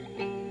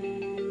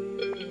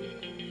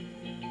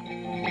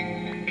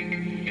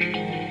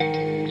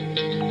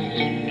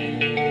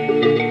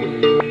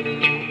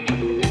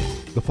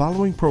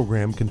following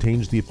program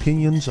contains the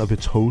opinions of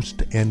its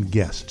host and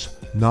guests,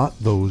 not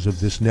those of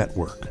this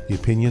network. The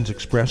opinions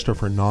expressed are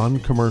for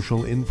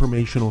non-commercial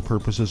informational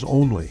purposes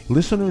only.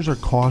 Listeners are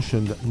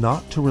cautioned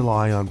not to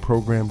rely on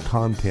program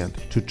content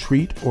to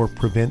treat or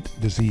prevent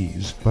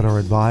disease, but are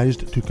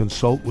advised to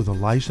consult with a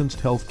licensed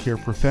healthcare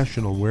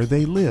professional where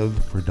they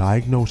live for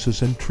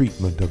diagnosis and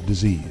treatment of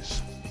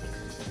disease.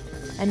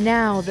 And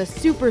now, the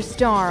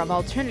superstar of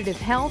alternative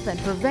health and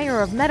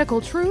purveyor of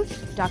medical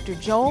truth, Dr.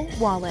 Joel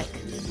Wallach.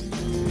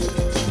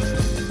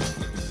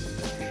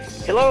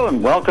 Hello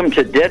and welcome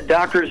to Dead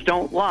Doctors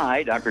Don't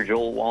Lie. Dr.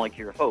 Joel Wallach,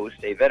 your host,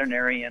 a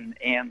veterinarian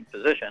and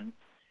physician.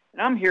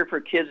 And I'm here for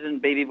kids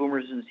and baby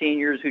boomers and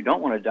seniors who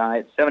don't want to die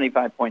at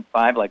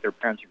 75.5 like their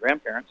parents or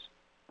grandparents.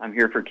 I'm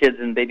here for kids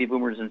and baby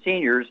boomers and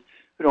seniors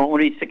who don't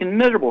want to be sick and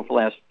miserable for the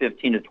last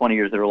 15 to 20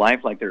 years of their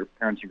life like their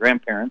parents or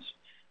grandparents.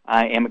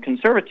 I am a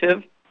conservative.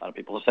 A lot of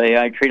people say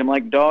I treat them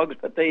like dogs,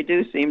 but they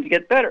do seem to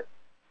get better.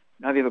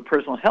 Now, if you have a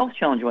personal health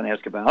challenge you want to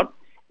ask about,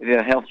 if you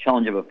have a health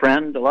challenge of a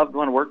friend, a loved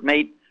one, a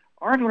workmate,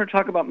 or if you want to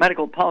talk about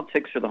medical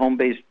politics or the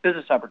home-based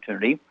business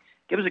opportunity,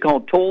 give us a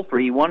call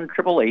toll-free,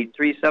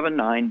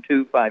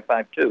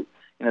 1-888-379-2552.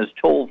 And it's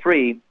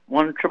toll-free,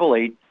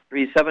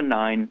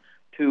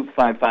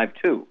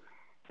 1-888-379-2552.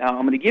 Now,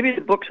 I'm going to give you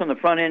the books on the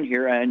front end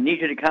here. I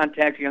need you to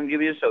contact your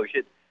Youngevity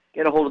associate.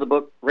 Get a hold of the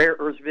book, Rare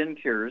Earths Vin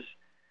Cures.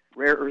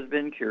 Rare Earths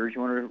Vin Cures. You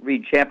want to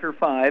read Chapter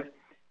 5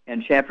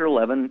 and Chapter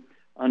 11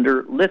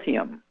 under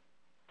lithium,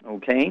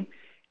 okay?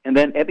 And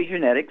then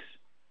epigenetics,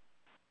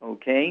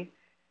 okay?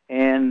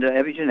 And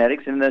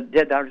epigenetics and the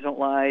Dead Doctors Don't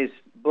Lie's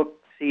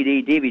book,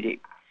 CD, DVD.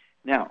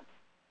 Now,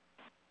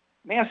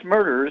 mass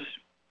murders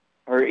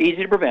are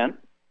easy to prevent.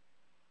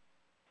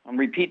 I'm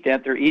going to repeat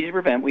that. They're easy to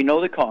prevent. We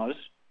know the cause.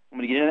 I'm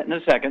going to get into that in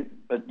a second,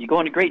 but you go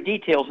into great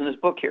details in this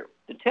book here.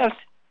 The test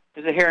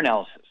is a hair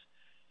analysis,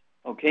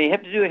 okay? You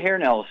have to do a hair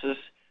analysis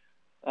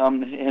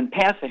and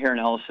pass the hair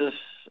analysis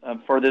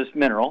for this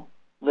mineral,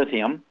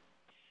 lithium,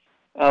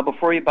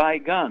 before you buy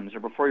guns or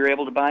before you're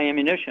able to buy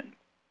ammunition.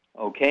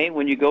 Okay,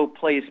 when you go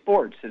play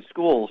sports at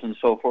schools and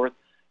so forth,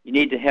 you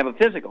need to have a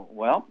physical.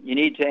 Well, you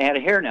need to add a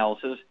hair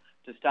analysis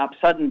to stop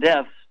sudden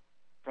deaths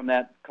from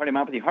that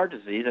cardiomyopathy heart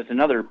disease. That's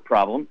another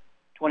problem.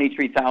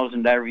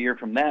 23,000 die every year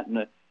from that, and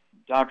the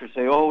doctors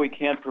say, oh, we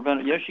can't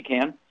prevent it. Yes, you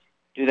can.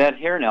 Do that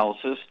hair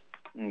analysis,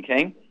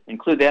 okay?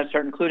 Include that,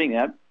 start including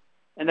that.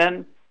 And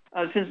then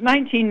since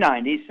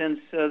 1990, since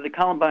the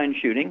Columbine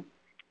shooting,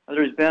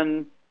 there's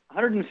been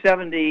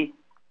 150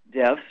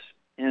 deaths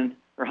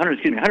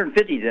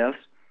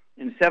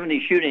in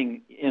 70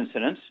 shooting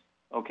incidents,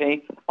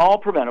 okay, all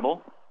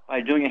preventable by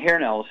doing a hair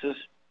analysis.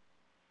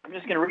 I'm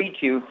just going to read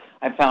to you.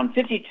 I found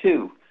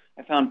 52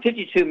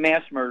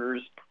 mass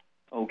murders,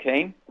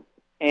 okay,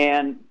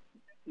 and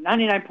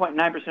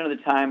 99.9% of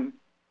the time,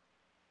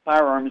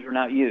 firearms were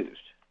not used.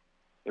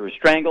 They were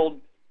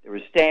strangled, they were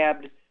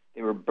stabbed,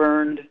 they were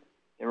burned,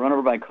 they were run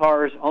over by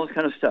cars, all this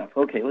kind of stuff.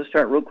 Okay, let's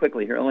start real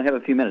quickly here. I only have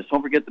a few minutes.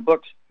 Don't forget the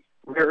books,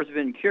 Rare Earths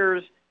Vin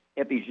Cures,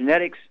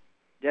 Epigenetics,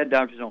 Dead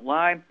Doctors Don't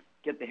Lie.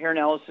 Get the hair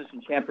analysis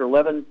in Chapter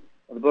 11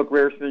 of the book,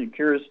 Rare Earths Vin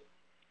Cures.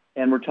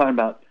 And we're talking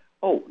about,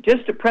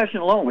 just depression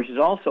alone, which is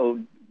also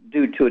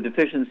due to a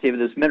deficiency of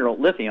this mineral,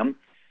 lithium,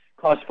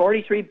 costs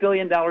 $43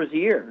 billion a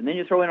year. And then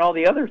you throw in all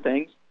the other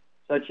things,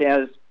 such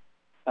as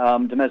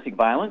domestic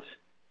violence,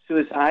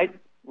 suicide,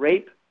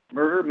 rape,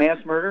 murder, mass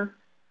murder,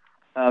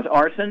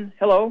 arson.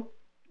 Hello?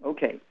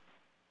 Okay.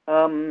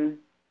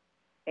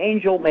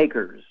 Angel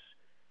makers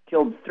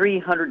killed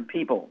 300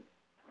 people.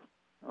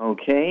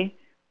 Okay.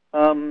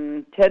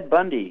 Ted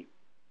Bundy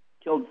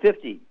killed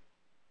 50.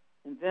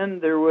 And then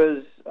there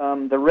was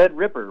the Red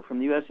Ripper from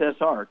the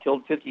USSR,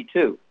 killed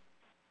 52.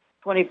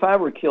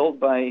 25 were killed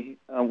by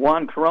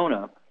Juan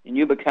Corona in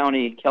Yuba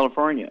County,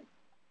 California.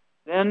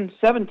 Then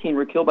 17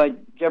 were killed by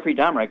Jeffrey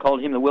Dahmer. I called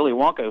him the Willy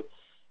Wonka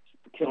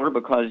killer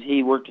because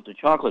he worked at the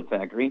chocolate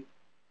factory.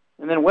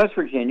 And then West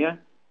Virginia,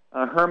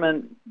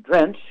 Herman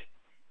Drench,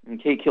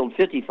 okay, killed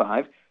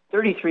 55.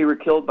 33 were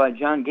killed by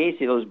John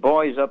Gacy, those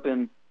boys up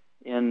in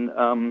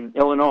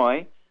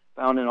Illinois,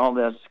 found in all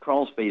those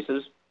crawl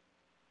spaces.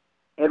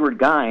 Edward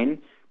Gein,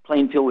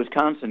 Plainfield,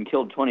 Wisconsin,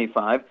 killed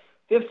 25.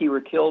 50 were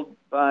killed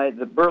by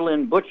the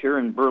Berlin Butcher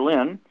in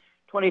Berlin.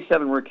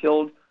 27 were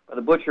killed by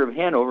the Butcher of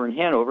Hanover in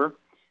Hanover.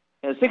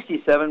 And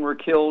 67 were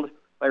killed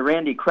by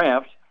Randy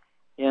Kraft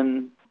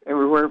in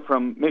everywhere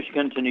from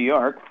Michigan to New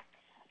York.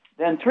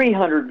 Then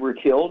 300 were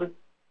killed.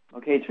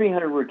 Okay,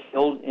 300 were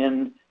killed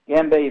in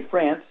Gambay,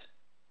 France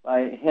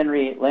by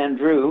Henry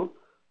Landru.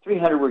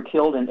 300 were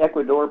killed in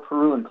Ecuador,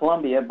 Peru, and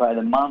Colombia by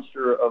the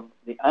monster of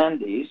the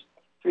Andes.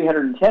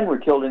 310 were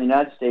killed in the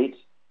United States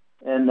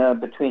and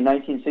between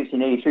 1960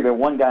 and 83 by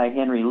one guy,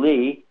 Henry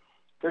Lee.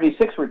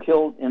 36 were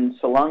killed in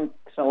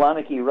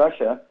Saloniki,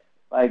 Russia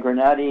by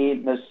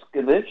Gennady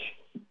Mishkevich.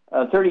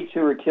 32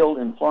 were killed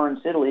in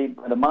Florence, Italy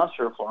by the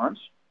monster of Florence.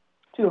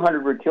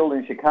 200 were killed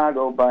in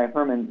Chicago by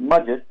Herman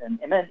Mudgett, an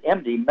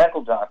MD,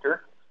 medical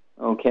doctor.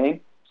 Okay.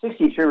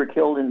 63 were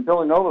killed in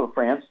Villanova,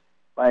 France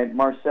by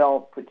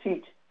Marcel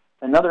Petit,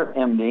 another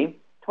MD.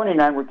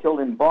 29 were killed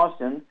in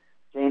Boston,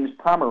 James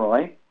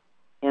Pomeroy.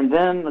 And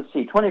then, let's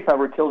see, 25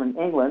 were killed in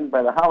England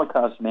by the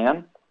Holocaust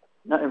man.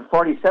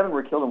 47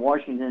 were killed in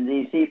Washington,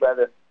 D.C.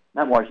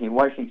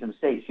 Washington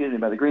State,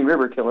 by the Green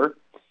River Killer.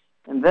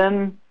 And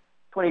then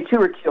 22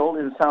 were killed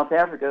in South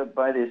Africa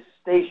by the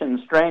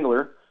Station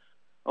Strangler.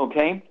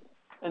 Okay?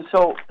 And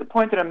so the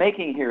point that I'm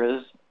making here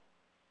is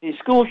these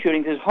school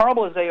shootings, as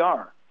horrible as they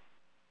are,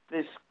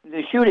 the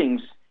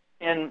shootings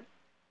in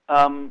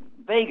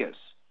Vegas,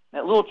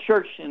 that little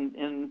church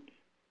in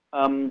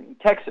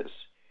Texas,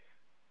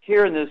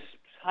 here in this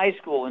high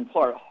school in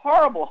Florida,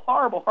 horrible,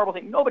 horrible, horrible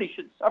thing. Nobody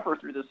should suffer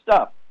through this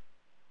stuff.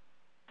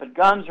 But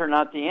guns are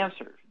not the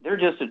answer. They're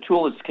just a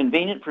tool that's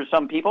convenient for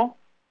some people.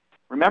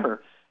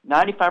 Remember,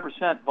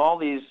 95% of all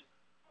these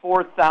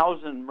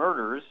 4,000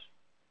 murders,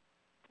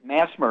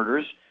 mass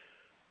murders,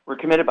 were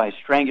committed by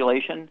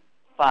strangulation,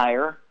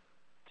 fire,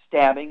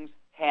 stabbings,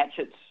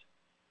 hatchets.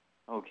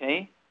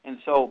 Okay? And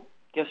so,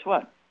 guess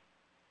what?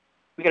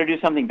 We've got to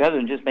do something better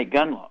than just make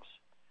gun laws.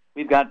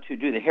 We've got to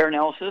do the hair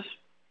analysis.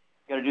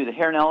 We've got to do the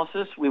hair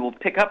analysis. We will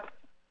pick up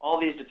all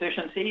these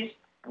deficiencies,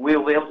 and we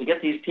will be able to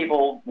get these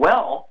people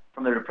well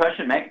from their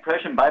depression, manic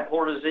depression,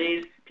 bipolar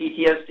disease,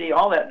 PTSD.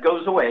 All that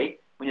goes away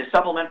when you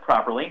supplement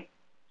properly.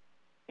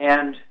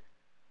 And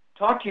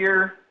talk to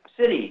your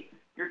city,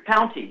 your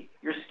county,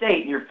 your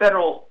state, and your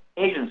federal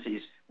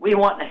agencies. We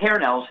want a hair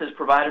analysis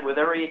provided with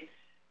every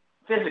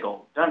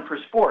physical done for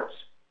sports.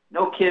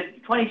 No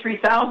kid,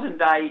 23,000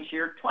 die each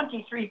year.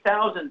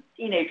 23,000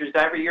 teenagers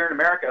die every year in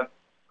America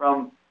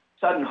from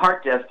sudden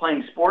heart death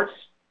playing sports.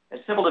 A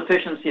simple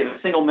deficiency of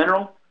a single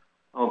mineral,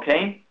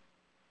 okay,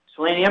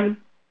 selenium.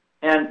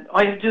 And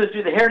all you have to do is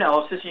do the hair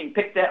analysis, and you can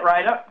pick that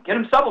right up, get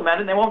them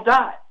supplemented, and they won't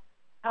die.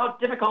 How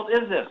difficult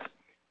is this?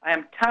 I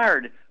am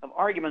tired of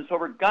arguments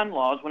over gun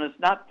laws when it's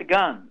not the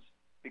guns.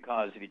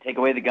 Because if you take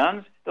away the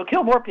guns, they'll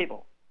kill more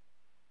people.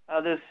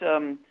 Let's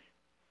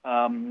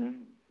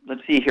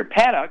see here,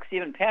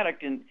 Stephen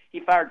Paddock, he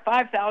fired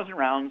 5,000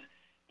 rounds,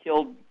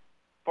 killed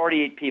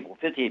 48 people,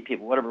 58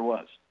 people, whatever it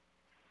was.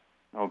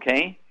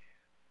 Okay?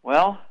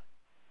 Well,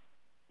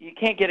 you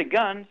can't get a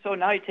gun, so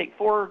now you take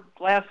 4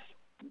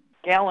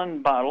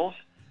 glass-gallon bottles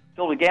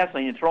filled with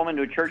gasoline and throw them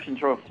into a church and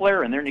throw a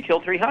flare in there, and you kill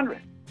 300.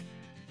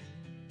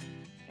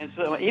 And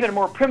so even a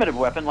more primitive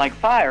weapon like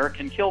fire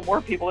can kill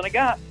more people than a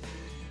gun.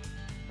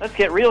 Let's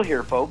get real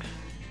here, folks.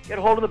 Get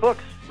a hold of the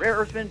books, Rare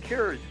Earthman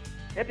Cures,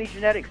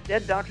 Epigenetics,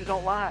 Dead Doctors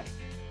Don't Lie.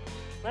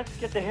 Let's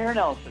get the hair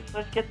analysis.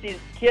 Let's get these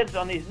kids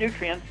on these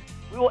nutrients.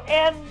 We will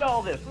end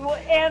all this. We will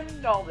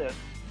end all this.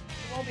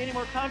 There won't be any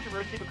more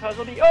controversy because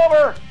it'll be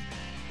over.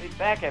 We'll be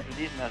back after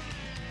these messages.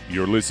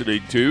 You're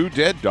listening to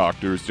Dead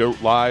Doctors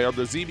Don't Lie on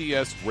the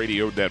ZBS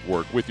Radio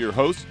Network with your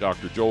host,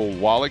 Dr. Joel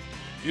Wallach.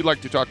 If you'd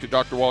like to talk to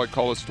Dr. Wallach,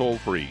 call us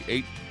toll-free,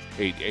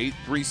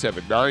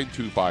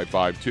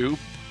 888-379-2552.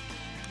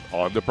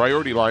 On the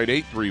priority line,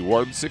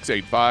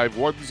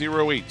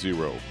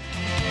 831-685-1080.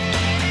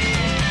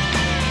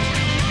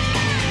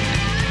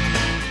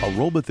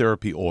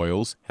 Aromatherapy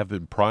oils have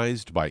been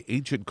prized by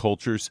ancient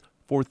cultures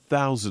for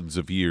thousands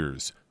of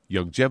years.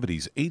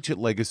 Youngevity's ancient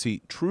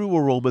legacy, True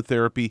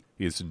Aromatherapy,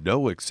 is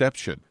no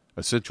exception.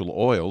 Essential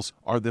oils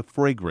are the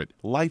fragrant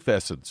life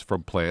essence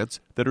from plants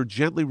that are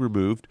gently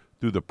removed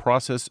through the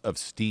process of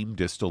steam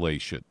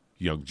distillation.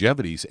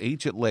 Youngevity's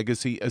ancient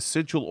legacy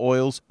essential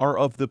oils are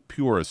of the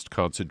purest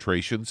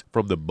concentrations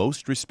from the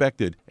most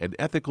respected and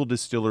ethical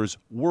distillers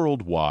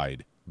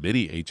worldwide.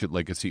 Many ancient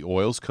legacy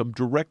oils come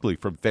directly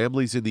from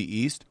families in the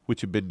East which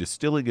have been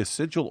distilling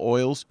essential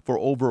oils for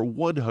over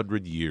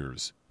 100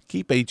 years.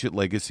 Keep Ancient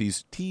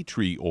Legacy's tea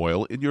tree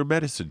oil in your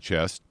medicine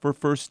chest for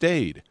first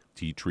aid.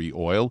 Tea tree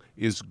oil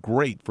is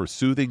great for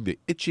soothing the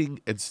itching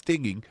and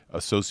stinging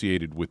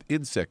associated with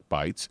insect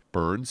bites,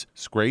 burns,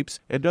 scrapes,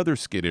 and other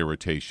skin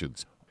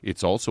irritations.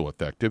 It's also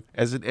effective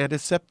as an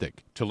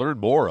antiseptic. To learn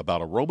more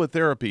about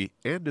aromatherapy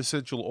and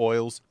essential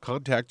oils,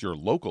 contact your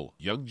local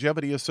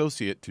Youngevity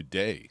associate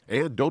today.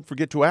 And don't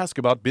forget to ask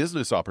about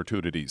business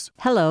opportunities.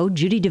 Hello,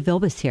 Judy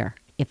DeVilbus here.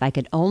 If I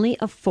could only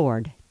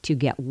afford to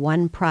get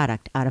one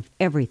product out of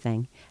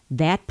everything,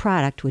 that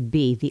product would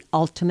be the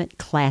Ultimate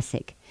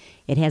Classic.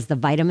 It has the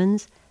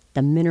vitamins,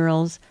 the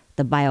minerals,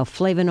 the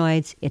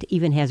bioflavonoids. It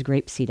even has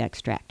grapeseed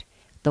extract.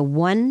 The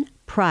one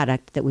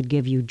product that would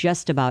give you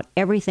just about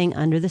everything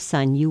under the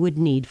sun you would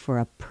need for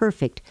a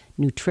perfect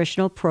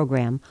nutritional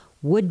program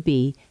would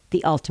be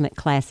the Ultimate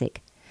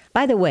Classic.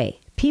 By the way,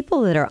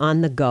 people that are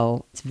on the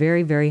go, it's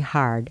very, very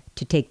hard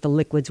to take the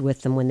liquids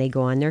with them when they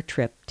go on their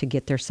trip to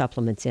get their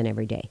supplements in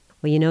every day.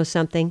 Well, you know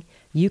something?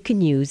 You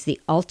can use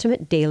the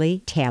Ultimate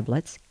Daily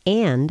tablets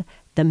and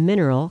the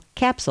mineral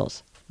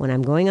capsules. When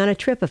I'm going on a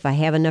trip, if I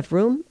have enough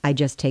room, I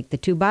just take the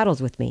 2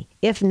 bottles with me.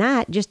 If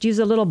not, just use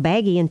a little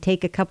baggie and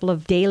take a couple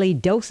of daily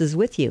doses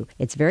with you.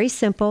 It's very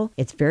simple.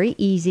 It's very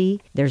easy.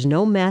 There's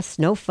no mess,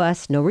 no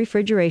fuss, no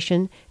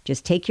refrigeration.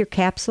 Just take your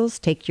capsules,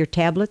 take your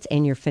tablets,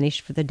 and you're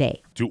finished for the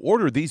day. To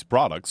order these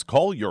products,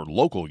 call your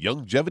local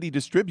Youngevity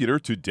distributor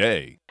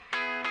today.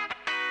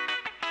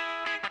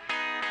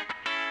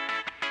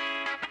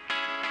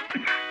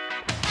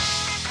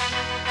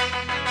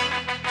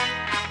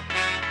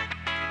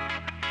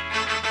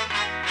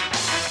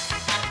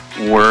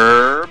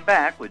 We're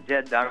back with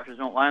Dead Doctors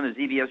Don't Lie on the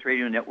ZBS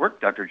Radio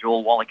Network. Dr.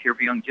 Joel Wallach here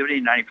for Youngevity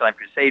 95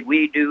 Crusade.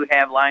 We do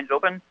have lines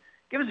open.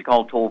 Give us a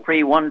call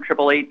toll-free,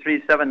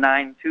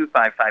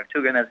 1-888-379-2552.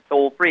 Again, that's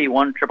toll-free,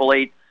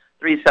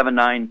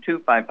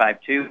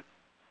 1-888-379-2552.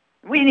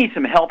 We need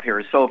some help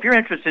here. So if you're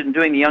interested in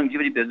doing the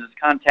Youngevity business,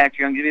 contact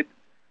your Youngevity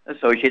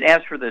associate.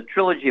 Ask for the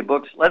trilogy of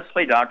books, Let's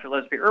Play Doctor,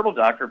 Let's Be Herbal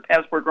Doctor,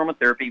 Passport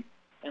Aromatherapy,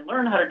 and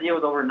learn how to deal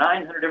with over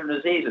 900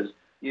 different diseases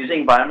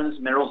using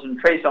vitamins, minerals, and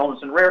trace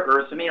elements and rare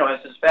earths, amino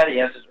acids, fatty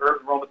acids,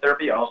 herbs,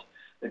 aromatherapy oils.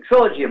 The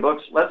trilogy of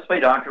books, Let's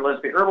Play Doctor,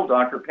 Let's Be Herbal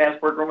Doctor,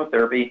 Passport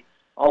Aromatherapy.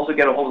 Also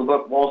get a hold of the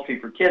book, Wall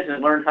Street for Kids,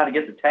 and learn how to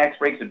get the tax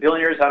breaks of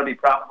billionaires, how to be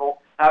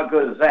profitable. How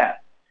good is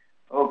that?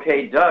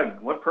 Okay, Doug,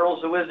 what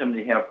pearls of wisdom do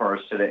you have for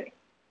us today?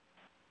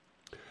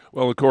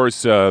 Well, of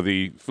course,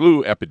 the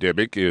flu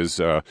epidemic is,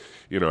 at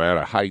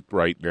a height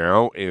right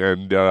now,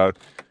 and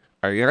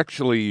I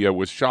actually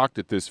was shocked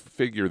at this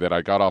figure that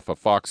I got off a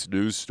Fox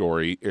News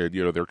story, and,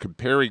 they're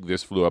comparing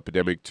this flu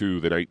epidemic to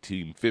the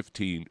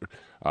 1915,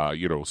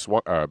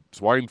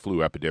 swine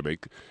flu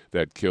epidemic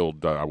that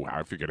killed,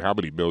 I forget how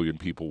many million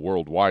people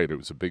worldwide. It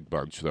was a big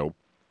bunch, though.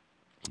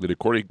 And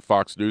according to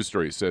Fox News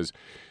story, it says,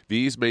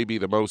 these may be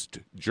the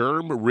most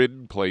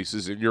germ-ridden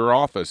places in your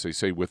office, they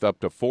say, with up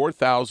to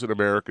 4,000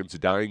 Americans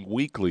dying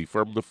weekly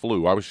from the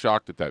flu. I was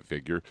shocked at that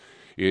figure.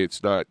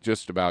 It's not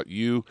just about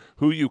you,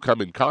 who you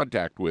come in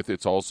contact with.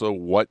 It's also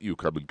what you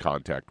come in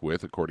contact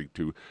with, according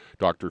to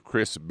Dr.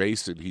 Chris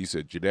Mason. He's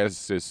a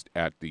geneticist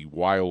at the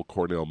Weill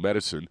Cornell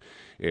Medicine,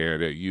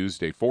 and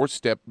used a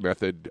 4-step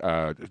method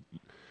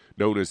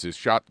known as his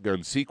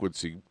shotgun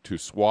sequencing to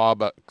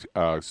swab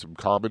some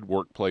common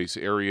workplace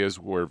areas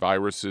where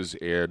viruses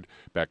and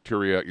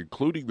bacteria,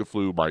 including the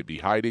flu, might be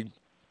hiding.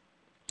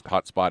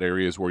 Hotspot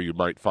areas where you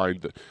might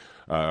find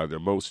the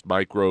most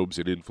microbes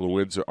and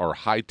influenza are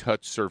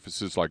high-touch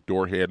surfaces like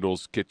door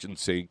handles, kitchen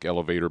sink,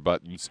 elevator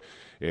buttons.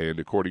 And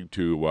according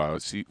to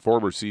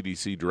former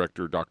CDC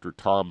Director Dr.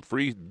 Tom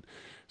Frieden,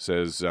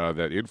 says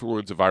that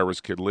influenza virus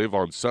can live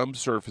on some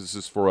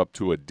surfaces for up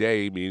to a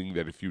day, meaning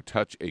that if you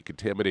touch a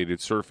contaminated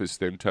surface,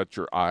 then touch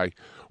your eye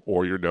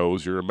or your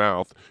nose or your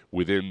mouth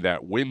within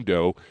that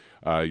window,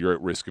 you're at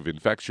risk of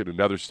infection.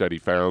 Another study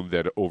found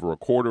that over a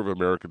quarter of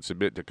Americans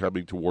admit to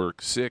coming to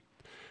work sick.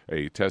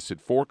 They tested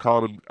 4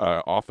 common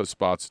office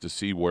spots to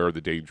see where the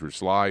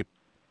dangers lie.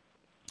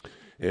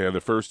 And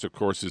the first, of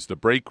course, is the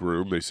break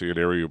room. They say an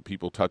area where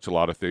people touch a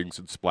lot of things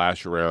and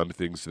splash around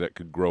things that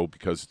could grow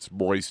because it's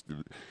moist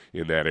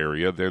in that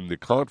area. Then the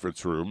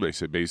conference room, they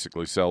say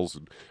basically cells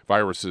and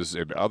viruses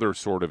and other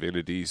sort of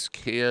entities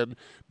can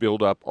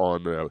build up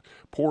on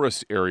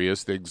porous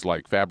areas, things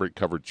like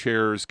fabric-covered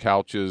chairs,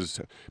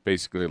 couches,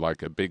 basically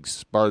like a big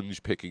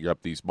sponge picking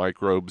up these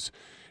microbes.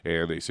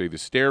 And they say the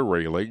stair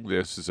railing,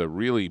 this is a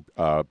really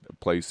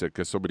place that,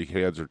 because so many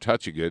hands are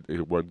touching it,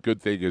 one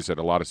good thing is that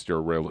a lot of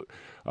stair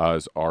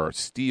rails are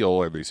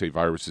steel, and they say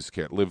viruses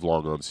can't live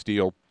long on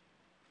steel.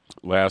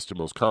 Last and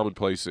most common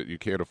place that you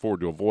can't afford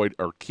to avoid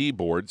are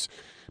keyboards.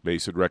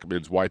 Mason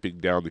recommends wiping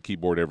down the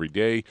keyboard every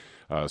day.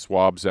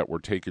 Swabs that were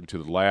taken to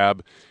the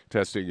lab,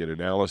 testing and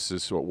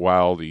analysis.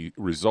 While the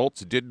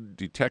results didn't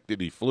detect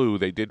any flu,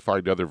 they did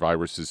find other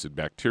viruses and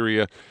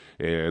bacteria,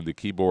 and the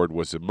keyboard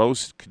was the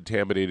most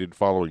contaminated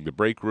following the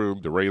break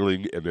room, the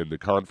railing, and then the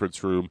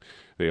conference room.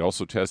 They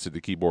also tested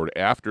the keyboard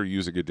after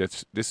using a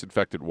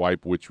disinfectant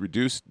wipe, which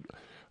reduced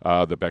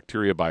the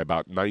bacteria by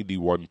about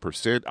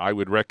 91%. I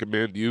would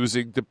recommend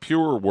using the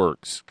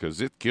PureWorks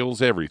because it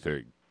kills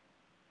everything.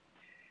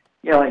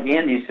 Yeah, like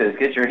Andy says,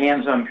 get your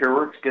hands on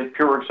PureWorks, get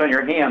PureWorks on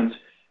your hands,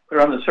 put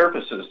it on the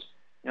surfaces.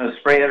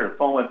 Spray it or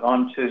foam it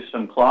onto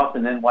some cloth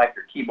and then wipe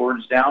your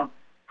keyboards down.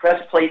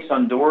 Press plates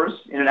on doors,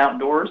 in and out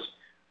doors.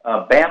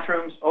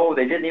 Bathrooms,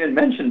 they didn't even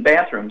mention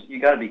bathrooms. You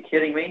got to be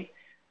kidding me.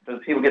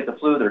 Because people get the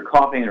flu, they're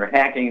coughing, they're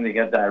hacking, they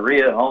got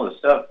diarrhea, all this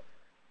stuff.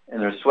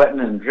 And they're sweating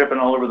and dripping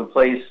all over the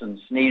place and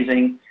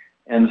sneezing.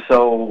 And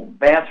so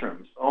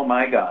bathrooms, oh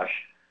my gosh.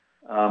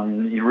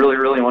 You really,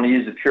 really want to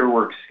use the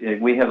PureWorks.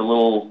 We have a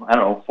little,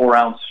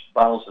 4-ounce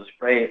bottles of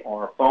spray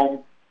or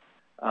foam.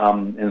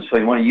 And so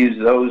you want to use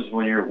those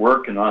when you're at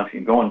work and if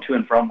you're going to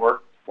and from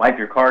work. Wipe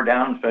your car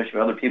down, especially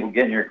if other people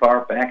get in your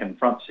car, back and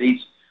front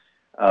seats,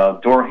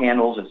 door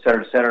handles, et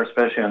cetera,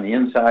 especially on the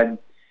inside.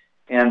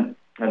 And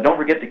don't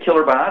forget the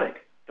killer biotic.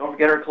 Don't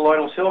forget our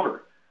colloidal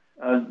silver.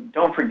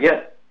 Don't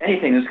forget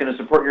anything that's going to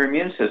support your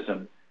immune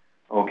system.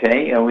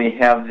 Okay, we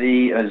have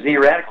the Z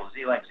radical,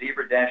 Z like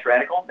zebra dash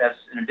radical. That's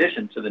in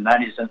addition to the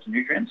 90 essential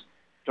nutrients.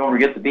 Don't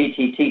forget the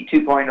BTT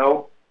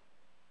 2.0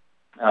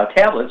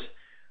 tablets.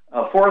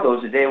 4 of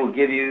those a day will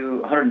give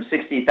you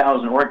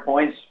 160,000 ORAC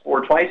points,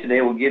 or twice a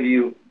day will give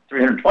you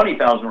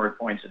 320,000 ORAC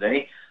points a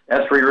day.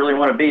 That's where you really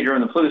want to be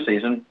during the flu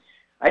season.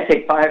 I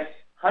take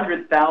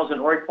 500,000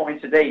 ORAC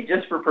points a day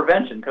just for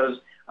prevention because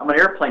I'm on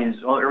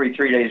airplanes every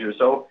 3 days or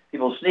so.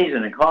 People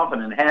sneezing and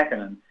coughing and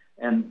hacking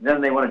and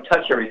then they want to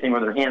touch everything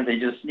with their hands they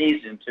just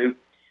sneezed into.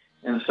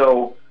 And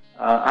so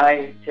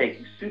I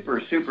take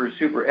super, super,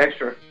 super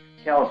extra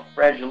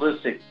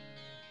califragilistic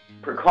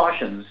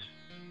precautions,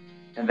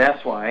 and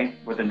that's why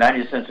with the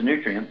 90 essential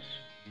nutrients,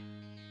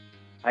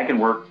 I can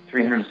work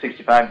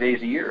 365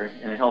 days a year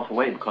in a healthy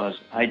way because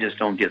I just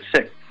don't get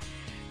sick.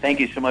 Thank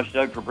you so much,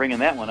 Doug, for bringing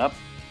that one up.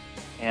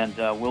 And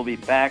we'll be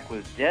back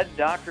with Dead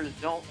Doctors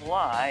Don't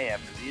Lie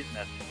after these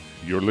messages.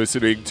 You're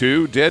listening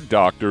to Dead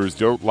Doctors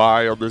Don't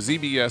Lie on the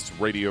ZBS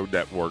Radio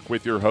Network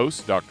with your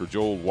host, Dr.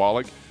 Joel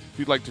Wallach. If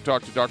you'd like to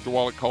talk to Dr.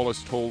 Wallach, call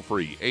us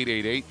toll-free,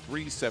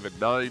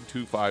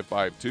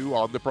 888-379-2552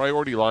 on the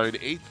priority line,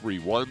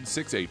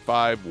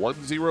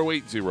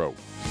 831-685-1080.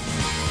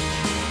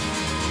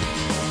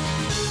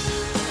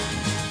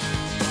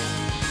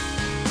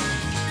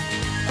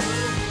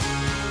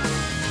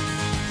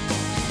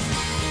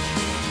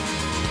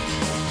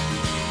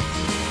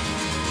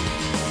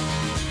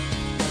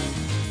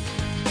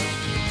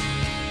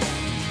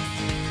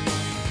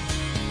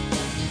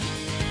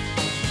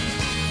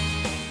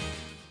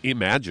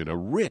 Imagine a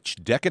rich,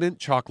 decadent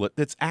chocolate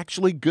that's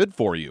actually good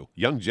for you.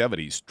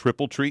 Youngevity's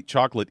Triple Treat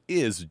chocolate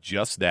is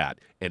just that,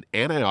 an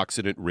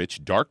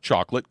antioxidant-rich dark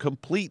chocolate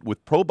complete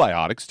with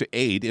probiotics to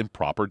aid in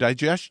proper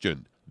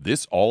digestion.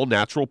 This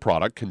all-natural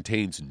product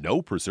contains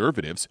no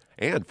preservatives,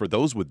 and for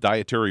those with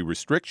dietary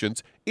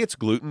restrictions, it's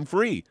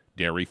gluten-free,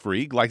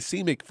 dairy-free,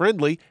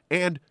 glycemic-friendly,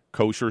 and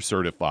kosher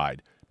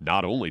certified.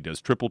 Not only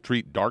does Triple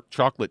Treat dark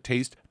chocolate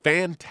taste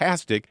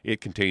fantastic, it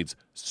contains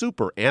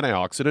super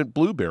antioxidant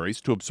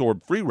blueberries to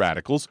absorb free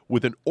radicals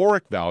with an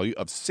ORAC value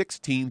of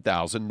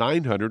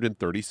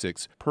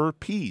 16,936 per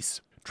piece.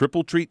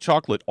 Triple Treat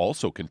chocolate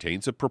also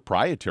contains a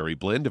proprietary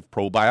blend of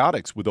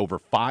probiotics with over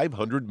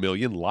 500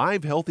 million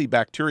live healthy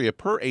bacteria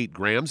per 8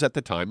 grams at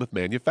the time of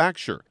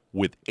manufacture,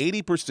 with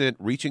 80%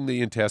 reaching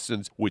the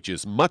intestines, which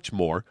is much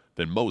more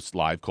than most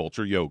live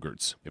culture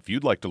yogurts. If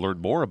you'd like to learn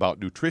more about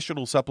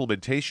nutritional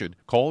supplementation,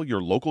 call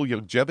your local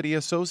Youngevity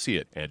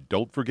associate, and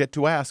don't forget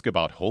to ask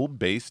about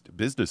home-based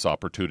business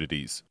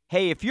opportunities.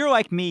 Hey, if you're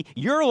like me,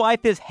 your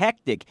life is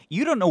hectic.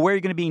 You don't know where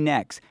you're going to be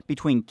next.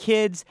 Between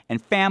kids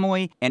and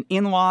family and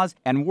in-laws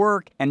and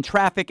work and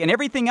traffic and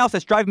everything else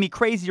that's driving me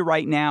crazy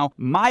right now,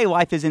 my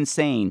life is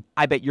insane.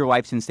 I bet your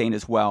life's insane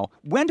as well.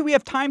 When do we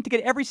have time to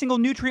get every single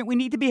nutrient we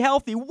need to be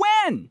healthy?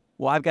 When?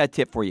 Well, I've got a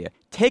tip for you.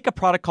 Take a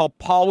product called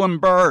Pollen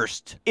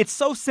Burst. It's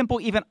so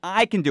simple, even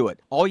I can do it.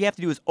 All you have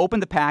to do is open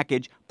the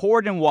package, pour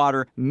it in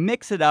water,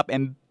 mix it up,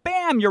 and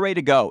bam, you're ready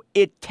to go.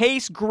 It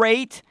tastes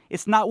great.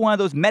 It's not one of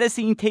those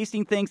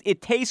medicine-tasting things.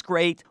 It tastes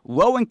great,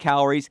 low in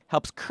calories,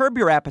 helps curb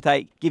your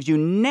appetite, gives you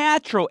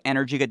natural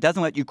energy that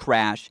doesn't let you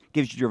crash,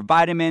 gives you your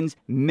vitamins,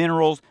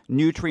 minerals,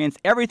 nutrients,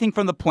 everything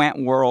from the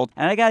plant world.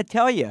 And I got to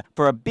tell you,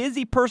 for a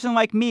busy person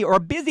like me or a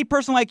busy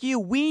person like you,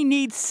 we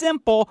need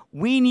simple,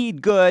 we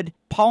need good.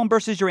 Pollen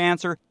Burst is your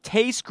answer.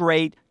 Tastes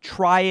great.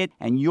 Try it,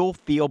 and you'll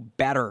feel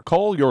better.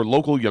 Call your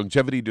local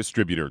Youngevity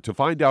distributor to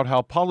find out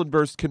how Pollen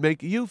Burst can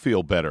make you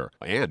feel better.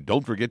 And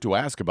don't forget to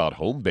ask about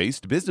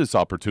home-based business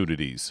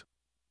opportunities.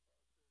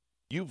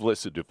 You've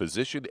listened to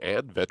physician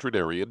and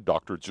veterinarian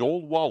Dr.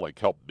 Joel Wallach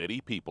help many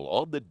people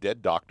on the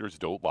Dead Doctors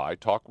Don't Lie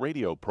talk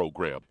radio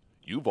program.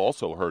 You've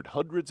also heard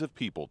hundreds of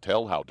people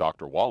tell how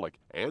Dr. Wallach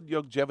and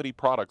Youngevity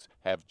products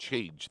have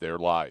changed their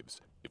lives.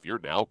 If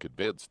you're now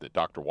convinced that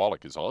Dr.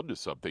 Wallach is onto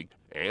something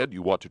and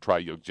you want to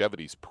try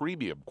Youngevity's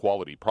premium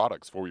quality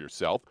products for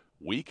yourself,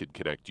 we can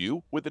connect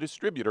you with a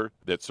distributor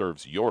that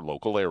serves your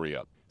local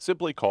area.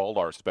 Simply call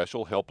our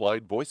special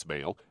helpline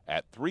voicemail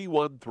at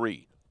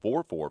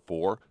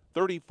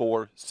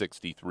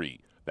 313-444-3463.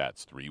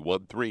 That's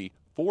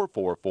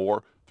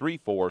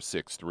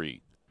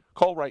 313-444-3463.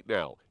 Call right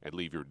now and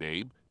leave your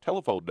name,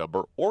 telephone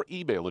number, or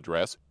email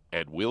address,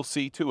 and we'll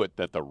see to it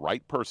that the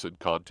right person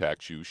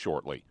contacts you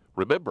shortly.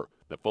 Remember,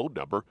 the phone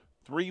number,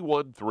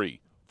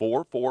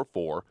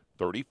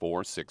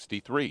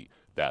 313-444-3463.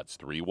 That's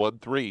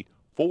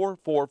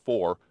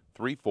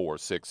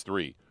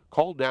 313-444-3463.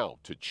 Call now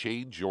to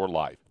change your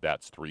life.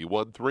 That's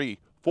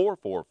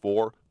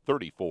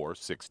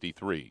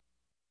 313-444-3463.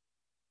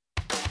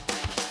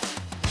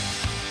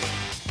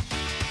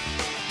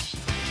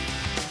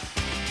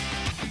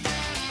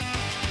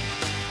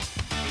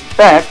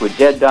 Back with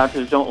Dead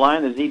Doctors Don't Lie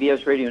on the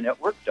ZBS Radio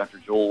Network. Dr.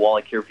 Joel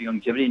Wallach here for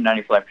Youngevity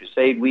 95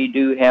 Crusade. We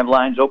do have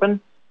lines open.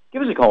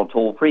 Give us a call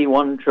toll-free,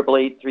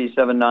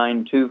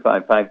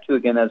 1-888-379-2552.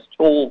 Again, that's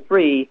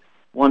toll-free,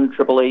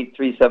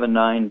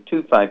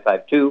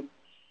 1-888-379-2552.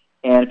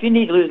 And if you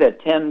need to lose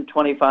that 10,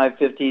 25,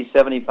 50,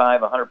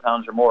 75, 100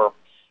 pounds or more,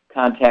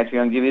 contact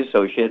your Youngevity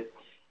associate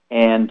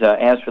and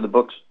ask for the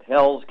book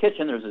Hell's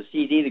Kitchen. There's a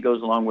CD that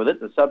goes along with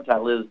it. The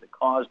subtitle is The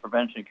Cause,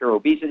 Prevention, and Cure of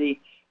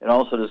Obesity. It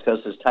also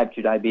discusses type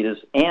 2 diabetes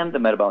and the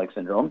metabolic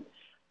syndrome.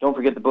 Don't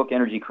forget the book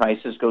Energy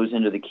Crisis goes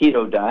into the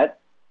keto diet.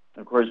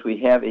 Of course, we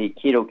have a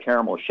keto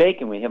caramel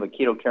shake, and we have a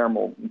keto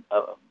caramel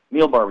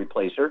meal bar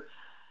replacer.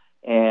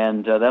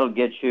 And that'll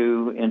get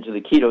you into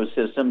the keto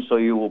system, so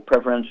you will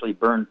preferentially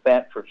burn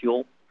fat for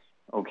fuel.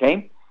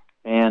 Okay?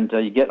 And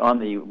you get on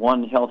the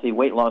one healthy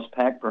weight loss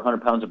pack per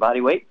 100 pounds of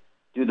body weight.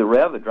 Do the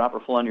Rev, a dropper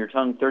full on your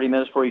tongue, 30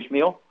 minutes for each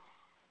meal.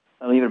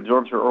 Leave it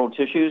absorbs your oral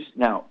tissues.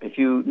 Now, if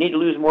you need to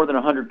lose more than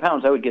 100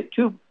 pounds, I would get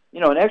an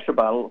extra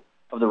bottle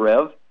of the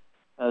Rev.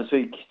 So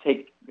you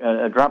take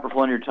a dropper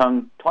full on your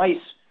tongue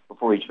twice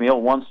before each meal.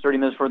 Once 30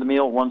 minutes before the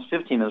meal, once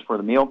 15 minutes before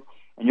the meal,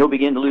 and you'll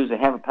begin to lose a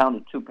half a pound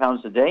to 2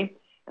 pounds a day.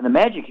 And the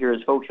magic here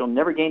is, folks, you'll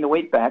never gain the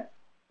weight back,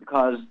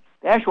 because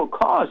the actual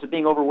cause of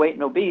being overweight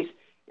and obese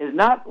is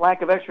not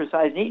lack of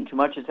exercise and eating too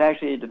much. It's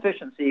actually a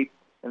deficiency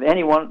of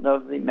any one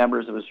of the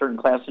members of a certain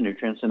class of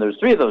nutrients, and there's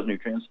 3 of those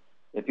nutrients.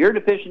 If you're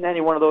deficient in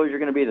any one of those, you're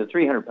going to be the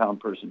 300-pound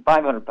person,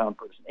 500-pound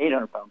person,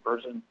 800-pound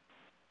person.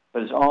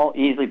 But it's all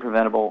easily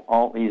preventable,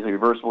 all easily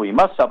reversible. You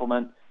must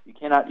supplement. You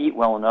cannot eat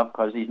well enough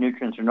because these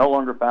nutrients are no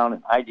longer found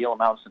in ideal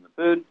amounts in the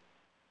food,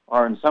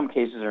 or in some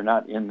cases are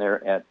not in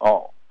there at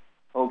all.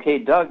 Okay,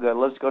 Doug,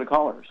 let's go to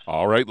callers.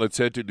 All right, let's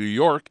head to New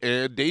York.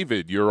 And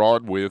David, you're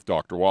on with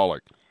Dr.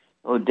 Wallach.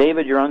 Oh,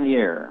 David, you're on the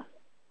air.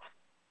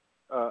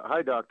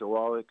 Hi, Dr.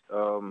 Wallach.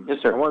 Yes,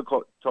 sir. I want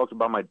to talk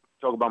about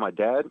my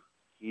dad.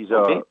 He's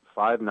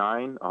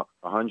 5'9",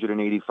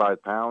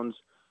 185 pounds.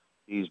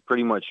 He's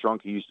pretty much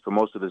shrunk. For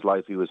most of his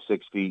life, he was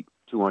 6 feet,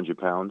 200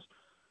 pounds.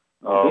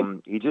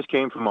 He just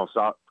came from El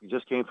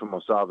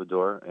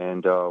Salvador,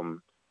 and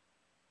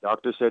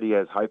doctor said he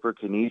has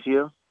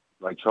hyperkinesia,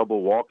 like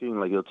trouble walking,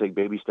 like he'll take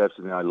baby steps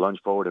and then I lunge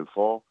forward and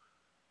fall.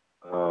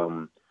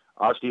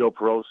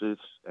 Osteoporosis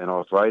and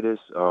arthritis.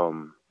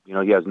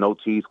 He has no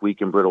teeth,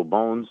 weak and brittle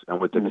bones, and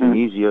with the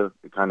kinesia,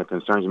 it kind of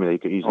concerns me that he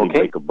could easily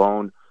break a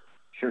bone.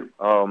 Sure.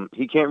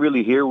 He can't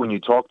really hear when you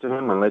talk to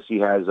him unless he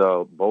has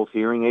both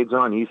hearing aids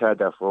on. He's had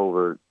that for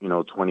over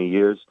 20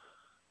 years.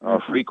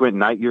 Frequent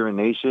night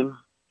urination.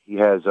 He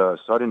has a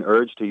sudden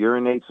urge to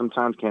urinate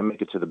sometimes, can't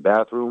make it to the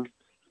bathroom.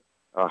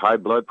 High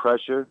blood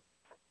pressure.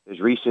 His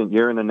recent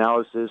urine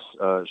analysis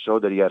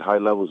showed that he had high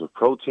levels of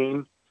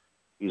protein.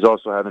 He's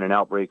also having an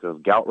outbreak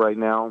of gout right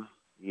now.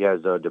 He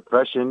has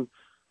depression.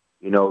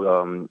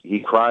 He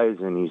cries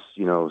and he's,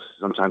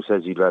 sometimes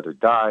says he'd rather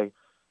die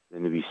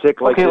than to be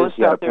sick like this.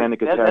 He had a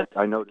panic attack.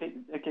 I know.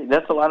 Okay,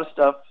 that's a lot of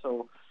stuff,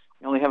 so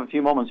we only have a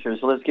few moments here,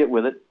 so let's get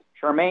with it.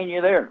 Charmaine,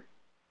 you there?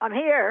 I'm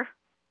here.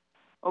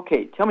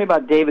 Okay, tell me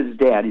about David's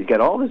dad. He's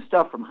got all this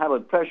stuff from high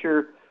blood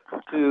pressure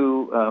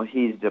to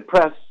he's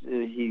depressed,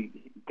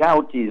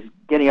 gout, he's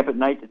getting up at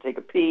night to take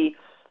a pee,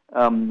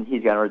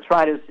 he's got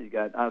arthritis, he's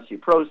got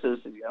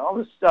osteoporosis, he's got all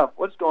this stuff.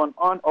 What's going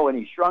on? Oh, and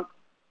he shrunk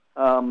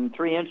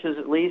 3 inches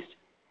at least.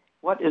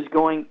 What is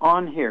going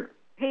on here?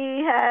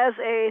 He has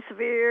a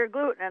severe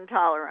gluten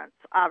intolerance,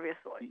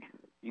 obviously.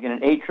 You get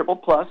an A+++,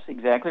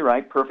 exactly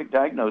right, perfect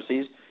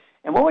diagnosis.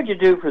 And what would you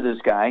do for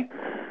this guy?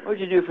 What would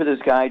you do for this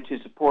guy to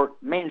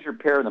support maintenance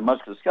repair of the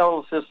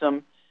musculoskeletal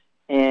system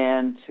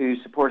and to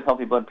support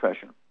healthy blood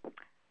pressure?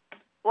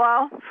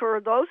 Well, for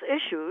those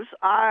issues,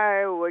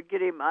 I would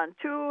get him on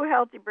 2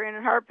 healthy brain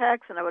and heart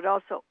packs, and I would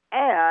also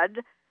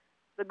add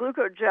the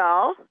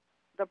Glucogel,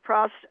 the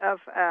Prost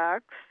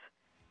FX,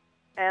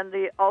 and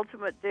the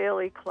Ultimate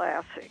Daily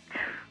Classic.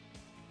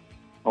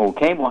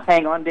 Okay, well,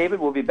 hang on, David.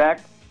 We'll be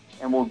back,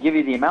 and we'll give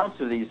you the amounts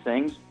of these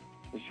things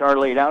that Char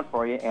laid out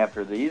for you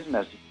after these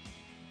messages.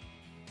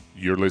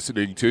 You're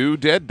listening to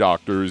Dead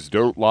Doctors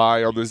Don't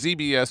Lie on the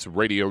ZBS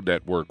Radio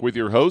Network with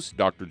your host,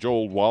 Dr.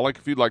 Joel Wallach.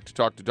 If you'd like to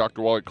talk to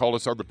Dr. Wallach, call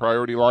us on the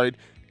priority line,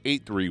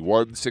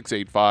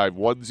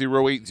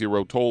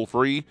 831-685-1080, toll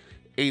free,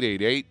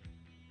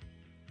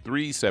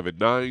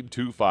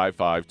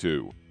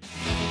 888-379-2552.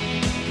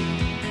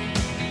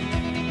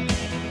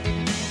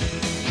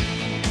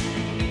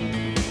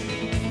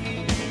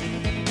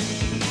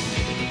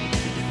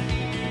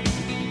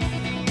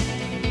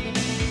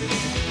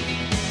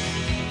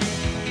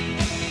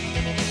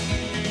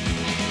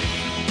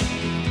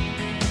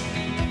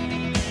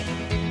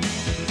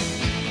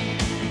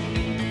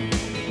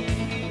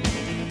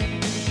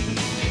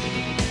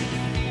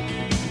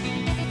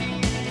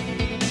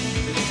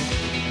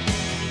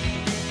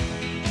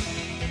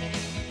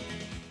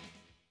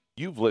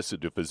 You've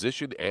listened to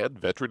physician and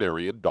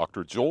veterinarian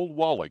Dr. Joel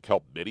Wallach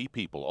help many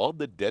people on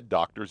the Dead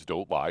Doctors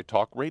Don't Lie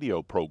talk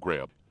radio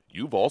program.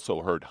 You've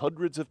also heard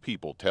hundreds of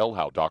people tell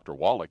how Dr.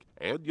 Wallach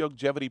and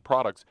Youngevity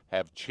products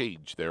have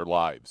changed their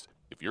lives.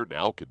 If you're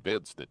now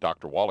convinced that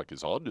Dr. Wallach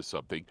is onto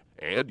something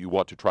and you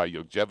want to try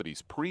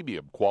Youngevity's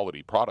premium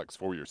quality products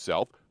for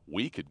yourself,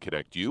 we can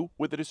connect you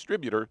with a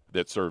distributor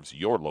that serves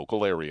your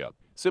local area.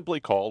 Simply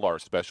call our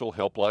special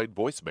helpline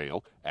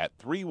voicemail at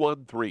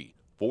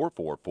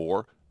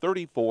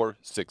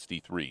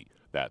 313-444-3463.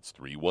 That's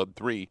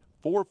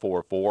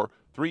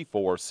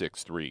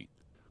 313-444-3463.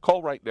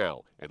 Call right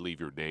now and leave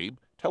your name,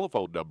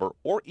 telephone number,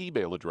 or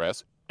email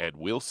address, and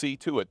we'll see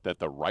to it that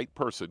the right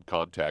person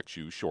contacts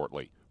you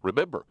shortly.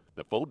 Remember,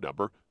 the phone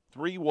number,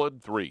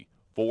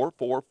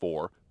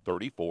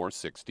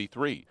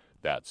 313-444-3463.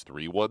 That's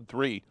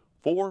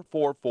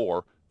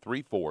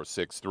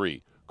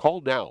 313-444-3463. Call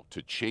now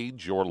to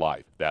change your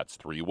life. That's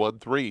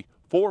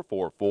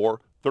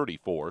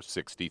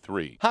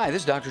 313-444-3463. Hi,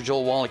 this is Dr.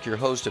 Joel Wallach, your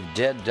host of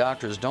Dead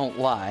Doctors Don't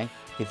Lie.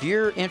 If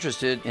you're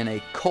interested in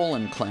a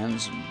colon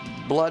cleanse,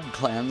 blood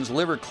cleanse,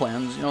 liver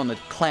cleanse, in the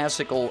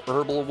classical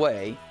herbal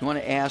way, you want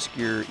to ask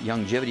your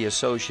Youngevity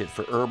associate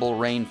for Herbal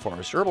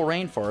Rainforest. Herbal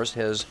Rainforest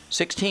has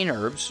 16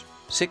 herbs,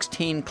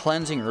 16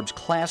 cleansing herbs,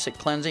 classic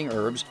cleansing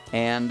herbs,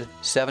 and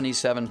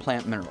 77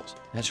 plant minerals.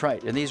 That's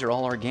right, and these are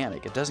all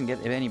organic. It doesn't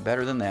get any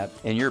better than that.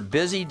 In your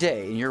busy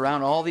day, and you're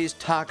around all these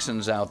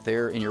toxins out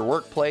there, in your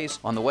workplace,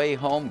 on the way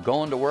home,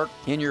 going to work,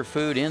 in your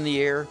food, in the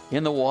air,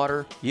 in the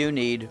water, you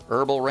need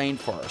Herbal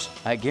Rainforest.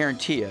 I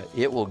guarantee you,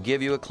 it will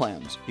give you a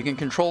cleanse. You can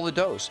control the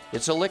dose.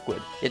 It's a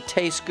liquid. It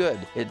tastes good.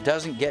 It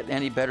doesn't get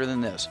any better than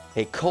this.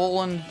 A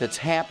colon that's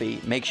happy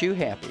makes you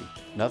happy.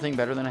 Nothing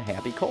better than a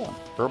happy colon.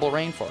 Herbal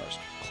Rainforest.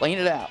 Clean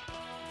it out.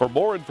 For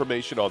more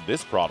information on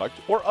this product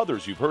or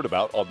others you've heard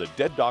about on the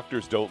Dead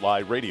Doctors Don't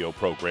Lie radio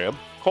program,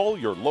 call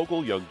your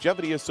local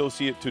Youngevity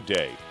associate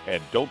today.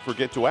 And don't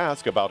forget to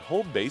ask about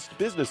home-based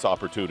business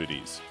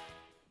opportunities.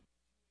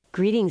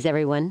 Greetings,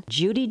 everyone.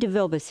 Judy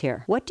DeVilbus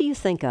here. What do you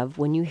think of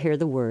when you hear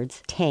the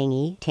words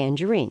tangy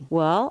tangerine?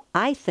 Well,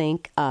 I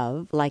think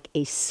of like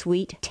a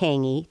sweet,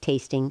 tangy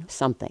tasting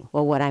something.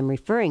 Well, what I'm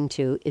referring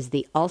to is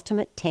the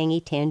Ultimate Tangy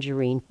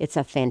Tangerine. It's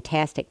a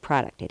fantastic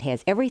product. It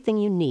has everything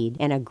you need,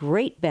 and a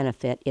great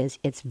benefit is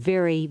it's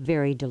very,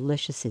 very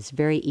delicious. It's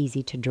very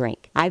easy to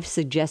drink. I've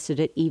suggested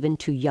it even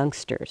to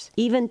youngsters.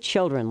 Even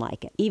children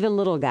like it. Even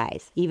little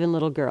guys. Even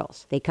little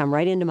girls. They come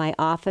right into my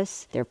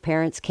office. Their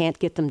parents can't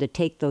get them to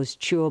take those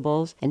chewables,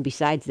 and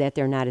besides that,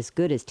 they're not as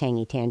good as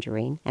Tangy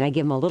Tangerine. And I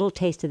give them a little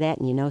taste of that,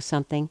 and you know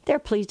something? They're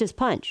pleased as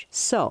punch.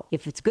 So,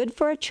 if it's good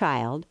for a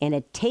child and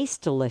it tastes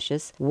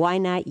delicious, why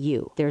not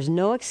you? There's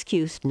no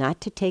excuse not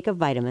to take a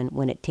vitamin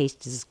when it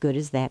tastes as good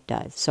as that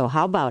does. So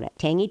how about it?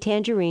 Tangy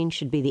Tangerine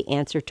should be the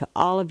answer to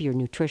all of your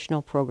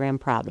nutritional program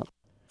problems.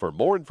 For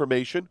more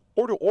information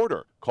or to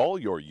order, call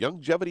your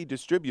Youngevity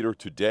distributor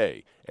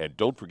today. And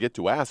don't forget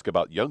to ask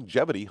about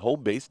Youngevity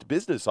home-based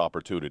business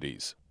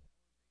opportunities.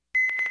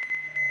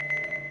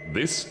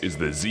 This is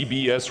the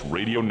ZBS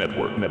Radio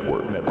Network.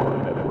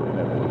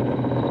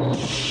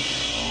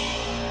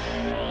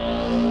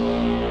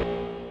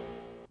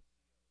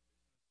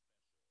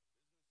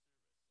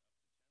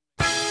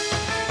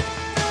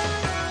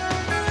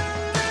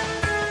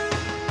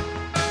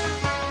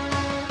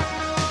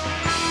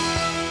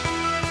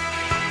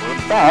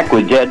 Back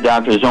with Dead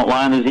Doctors Don't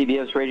Lie on the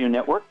ZBS Radio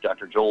Network.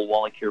 Dr. Joel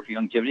Wallach here for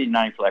Youngevity,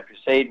 94 Life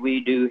Crusade.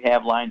 We do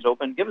have lines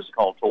open. Give us a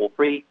call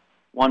toll-free,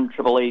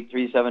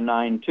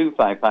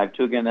 1-888-379-2552.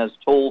 Again, that's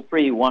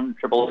toll-free,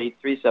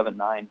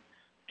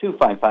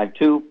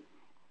 1-888-379-2552.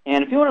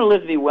 And if you want to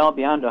live to be well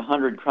beyond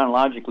 100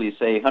 chronologically,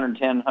 say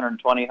 110,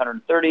 120,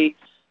 130,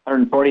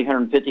 140,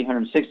 150,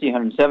 160,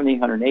 170,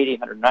 180,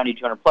 190,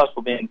 200 plus,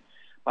 well being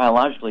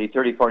biologically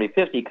 30, 40,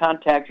 50,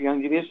 contact your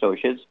Youngevity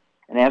associates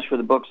and ask for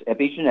the books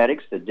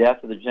Epigenetics, The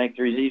Death of the Genetic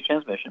Disease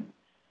Transmission,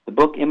 the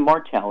book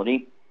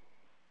Immortality,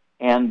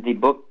 and the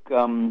book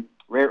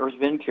Rare Earths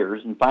Bin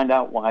Cures, and find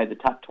out why the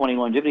top 20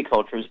 longevity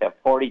cultures have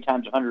 40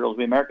 times 100 as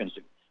we Americans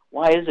do.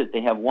 Why is it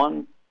they have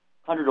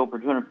 100 over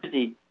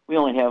 250? We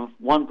only have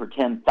 1 per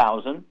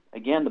 10,000.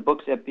 Again, the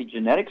books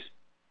Epigenetics,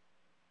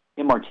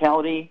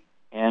 Immortality,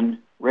 and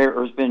Rare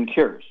Earths Bin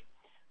Cures.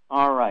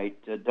 All right,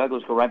 Doug,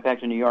 let's go right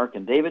back to New York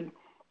and David.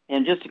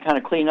 And just to kind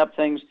of clean up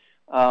things,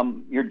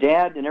 your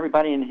dad and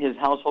everybody in his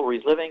household where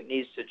he's living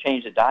needs to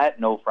change the diet.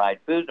 No fried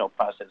foods, no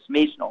processed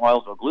meats, no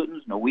oils, no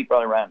glutens, no wheat,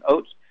 barley, rye, and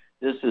oats.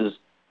 This is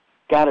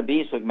got to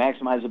be so it can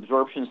maximize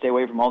absorption, stay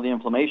away from all the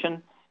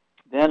inflammation.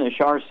 Then, as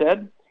Shar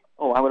said,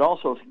 I would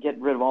also get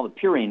rid of all the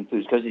purine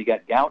foods because you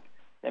got gout.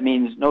 That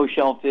means no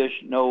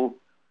shellfish, no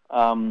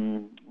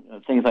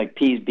things like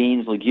peas,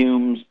 beans,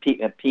 legumes,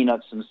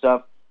 peanuts and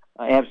stuff.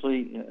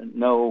 Absolutely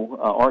no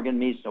organ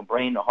meats, no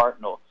brain, no heart,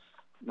 no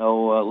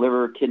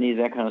liver, kidneys,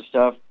 that kind of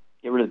stuff.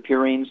 Get rid of the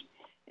purines.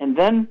 And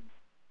then,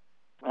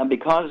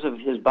 because of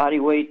his body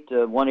weight,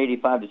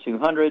 185 to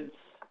 200,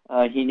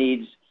 he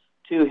needs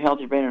 2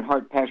 Healthy Brain and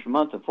Heart packs per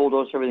month, a full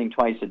dose of everything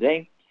twice a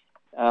day.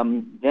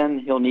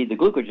 Then he'll need the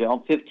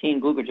glucogel,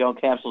 15 glucogel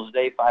capsules a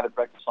day, 5 at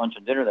breakfast, lunch,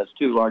 and dinner. That's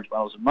 2 large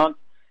bottles a month.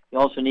 He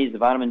also needs the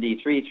vitamin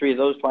D3, 3 of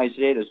those twice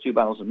a day. That's 2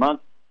 bottles a month.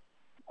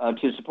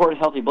 To support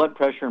healthy blood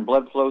pressure and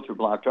blood flow through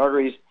blocked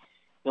arteries,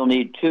 he'll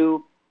need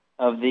 2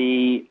 of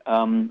the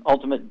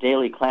Ultimate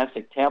Daily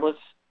Classic tablets,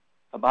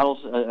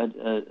 bottles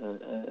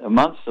a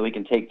month, so he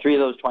can take 3 of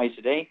those twice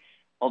a day.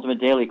 Ultimate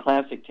Daily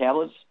Classic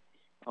tablets.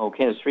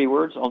 Okay, that's 3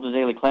 words. Ultimate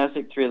Daily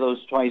Classic, 3 of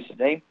those twice a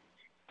day.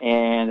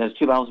 And that's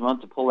 2 bottles a month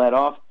to pull that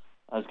off.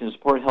 It's going to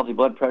support healthy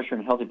blood pressure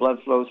and healthy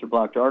blood flow through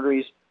blocked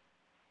arteries.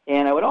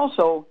 And I would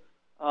also,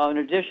 in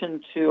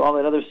addition to all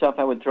that other stuff,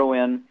 I would throw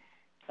in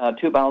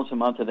 2 bottles a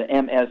month of the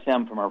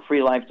MSM from our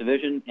Free Life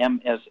division,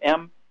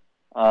 MSM.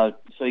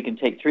 So you can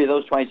take 3 of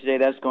those twice a day.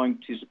 That's going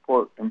to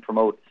support and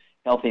promote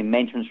healthy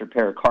maintenance,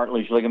 repair of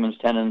cartilage, ligaments,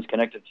 tendons,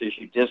 connective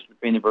tissue, discs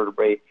between the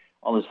vertebrae,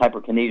 all this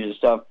hyperkinesia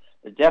stuff.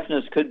 The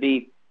deafness could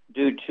be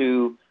due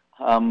to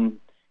a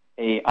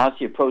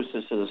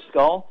osteoporosis of the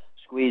skull,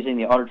 squeezing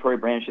the auditory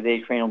branch of the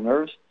cranial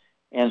nerves.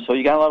 And so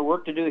you got a lot of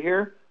work to do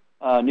here.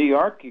 New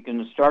York, you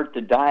can start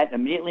the diet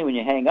immediately when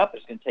you hang up.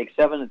 It's going to take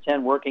 7 to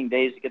 10 working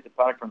days to get the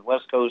product from the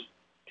West Coast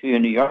to you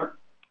in New York.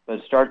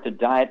 But start the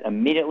diet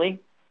immediately.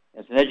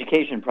 It's an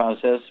education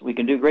process. We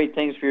can do great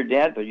things for your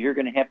dad, but you're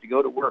going to have to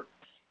go to work.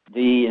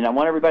 And I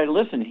want everybody to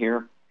listen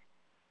here.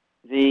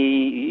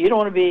 you don't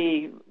want to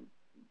be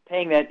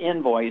paying that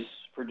invoice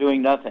for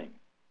doing nothing.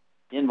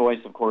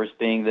 Invoice, of course,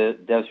 being the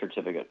death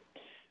certificate.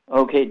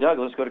 Okay, Doug,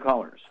 let's go to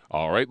callers.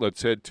 All right,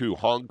 let's head to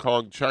Hong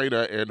Kong,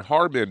 China, and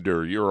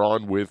Harbinder. You're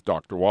on with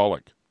Dr.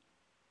 Wallach.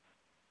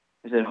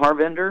 Is it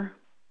Harbinder?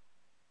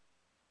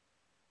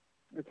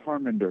 It's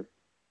Harminder.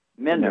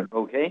 Minder,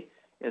 okay.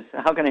 Yes,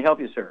 how can I help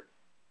you, sir?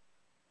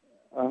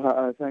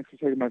 Thanks for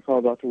taking my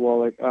call, Dr.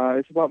 Wallach.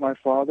 It's about my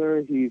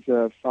father. He's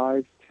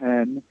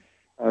 5'10",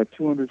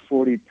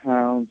 240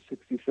 pounds,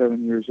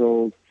 67 years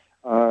old.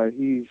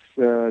 He's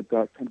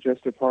got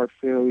congestive heart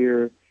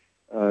failure,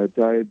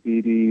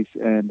 diabetes,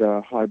 and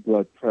high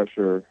blood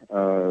pressure.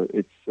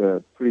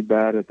 It's pretty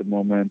bad at the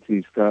moment.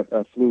 He's got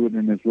fluid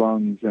in his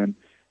lungs, and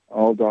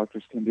all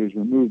doctors can do is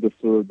remove the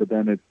fluid, but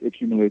then it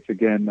accumulates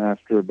again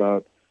after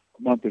about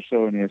a month or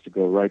so, and he has to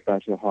go right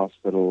back to the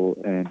hospital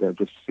and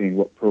just seeing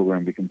what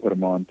program we can put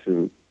him on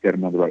to get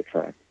him on the right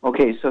track.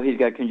 Okay, so he's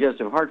got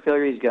congestive heart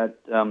failure, he's got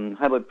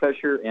high blood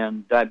pressure,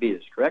 and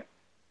diabetes, correct?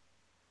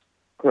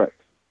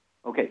 Correct.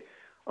 Okay,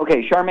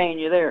 Charmaine,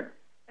 you there?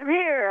 I'm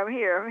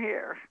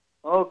here.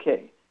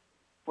 Okay.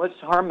 What's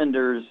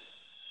Harminder's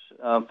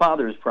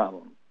father's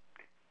problem?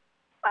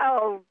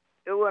 Well,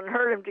 it wouldn't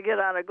hurt him to get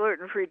on a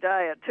gluten-free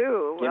diet,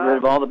 too. Get rid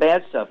of all the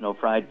bad stuff. No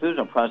fried foods,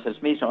 no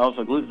processed meats, no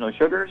also gluten, no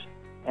sugars.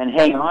 And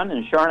hang on,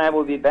 and Char and I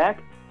will be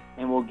back,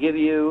 and we'll give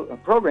you a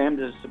program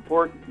to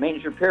support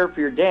maintenance repair for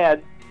your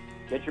dad.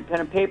 Get your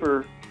pen and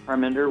paper,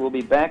 Harminder. We'll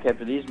be back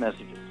after these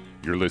messages.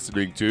 You're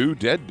listening to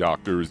Dead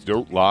Doctors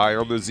Don't Lie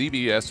on the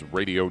ZBS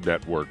Radio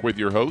Network with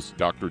your host,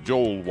 Dr.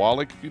 Joel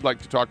Wallach. If you'd like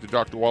to talk to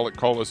Dr. Wallach,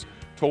 call us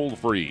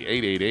toll-free,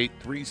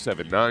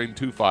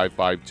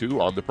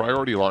 888-379-2552 on the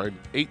priority line,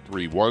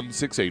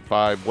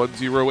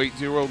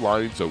 831-685-1080,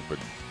 lines open.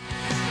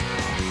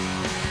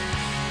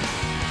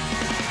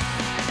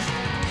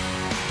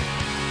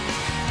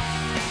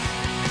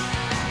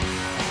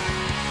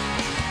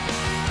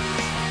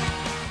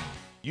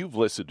 You've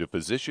listened to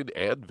physician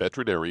and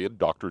veterinarian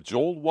Dr.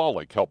 Joel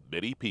Wallach help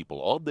many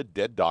people on the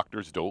Dead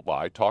Doctors Don't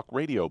Lie talk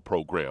radio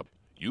program.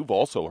 You've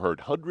also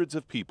heard hundreds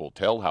of people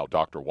tell how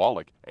Dr.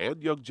 Wallach and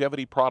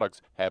Youngevity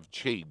products have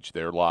changed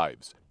their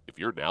lives. If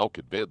you're now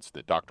convinced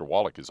that Dr.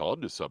 Wallach is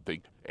onto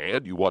something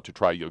and you want to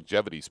try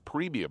Youngevity's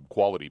premium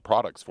quality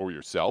products for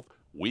yourself,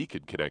 we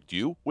can connect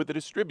you with a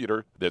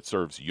distributor that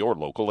serves your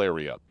local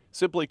area.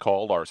 Simply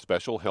call our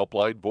special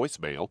helpline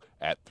voicemail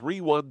at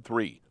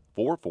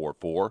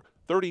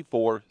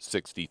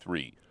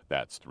 313-444-3463.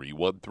 That's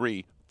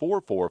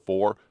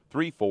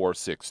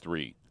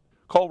 313-444-3463.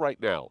 Call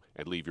right now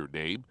and leave your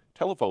name,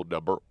 telephone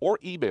number, or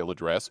email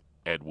address,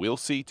 and we'll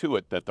see to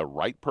it that the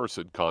right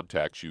person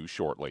contacts you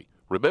shortly.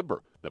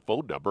 Remember, the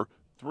phone number,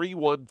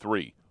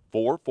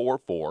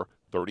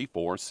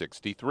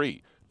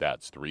 313-444-3463.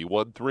 That's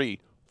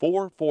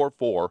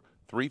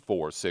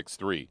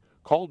 313-444-3463.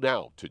 Call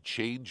now to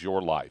change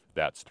your life.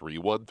 That's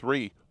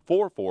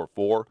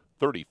 313-444-3463.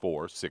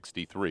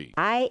 3463.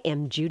 I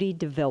am Judy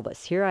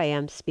DeVilbus. Here I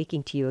am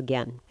speaking to you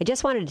again. I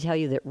just wanted to tell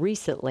you that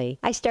recently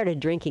I started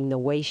drinking the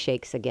Whey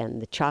Shakes again,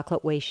 the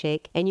chocolate Whey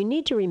Shake. And you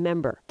need to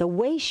remember, the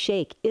Whey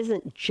Shake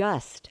isn't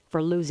just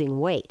for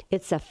losing weight.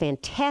 It's a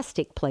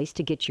fantastic place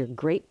to get your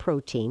great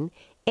protein.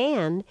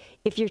 And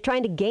if you're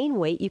trying to gain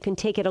weight, you can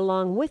take it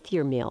along with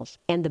your meals.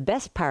 And the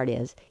best part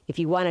is, if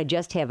you want to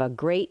just have a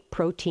great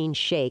protein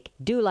shake,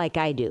 do like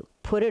I do.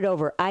 Put it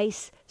over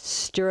ice,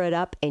 stir it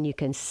up, and you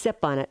can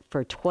sip on it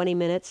for 20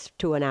 minutes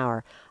to an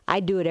hour.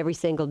 I do it every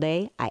single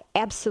day. I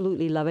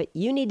absolutely love it.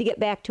 You need to get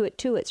back to it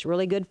too. It's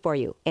really good for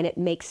you. And it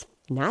makes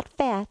not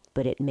fat,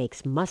 but it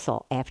makes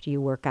muscle after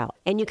you work out.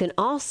 And you can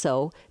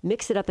also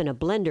mix it up in a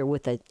blender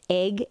with an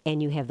egg,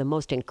 and you have the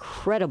most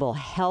incredible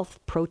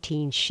health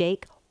protein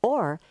shake.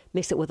 Or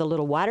mix it with a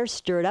little water,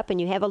 stir it up, and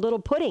you have a little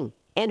pudding.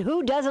 And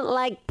who doesn't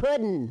like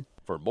pudding?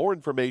 For more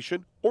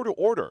information or to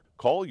order,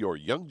 call your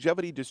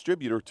Youngevity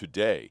distributor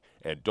today.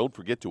 And don't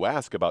forget to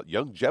ask about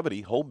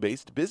Youngevity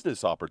home-based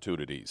business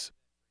opportunities.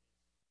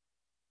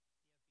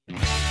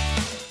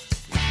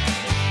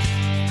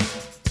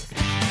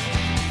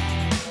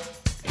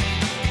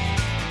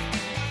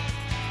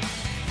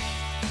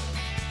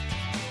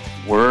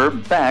 We're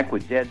back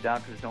with Dead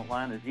Doctors Don't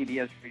Lie on the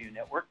ZBS Radio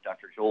Network.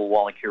 Dr. Joel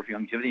Wallach here for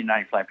Youngevity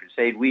 95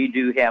 Crusade. We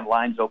do have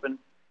lines open.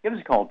 Give us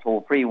a call,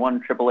 toll-free,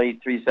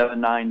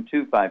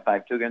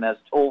 1-888-379-2552. Again, that's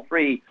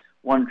toll-free,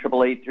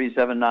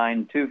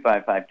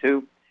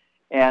 1-888-379-2552.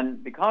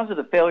 And because of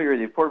the failure of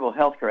the Affordable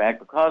Health Care Act,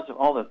 because of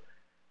all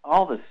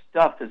the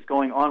stuff that's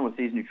going on with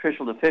these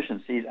nutritional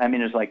deficiencies, I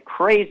mean, it's like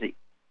crazy,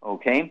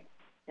 okay?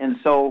 And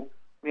so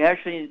we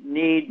actually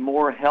need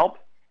more help.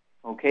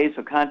 Okay,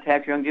 so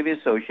contact your Youngevity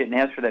associate and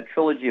ask for that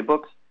trilogy of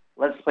books,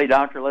 Let's Play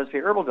Doctor, Let's Play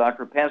Herbal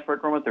Doctor,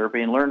 Passport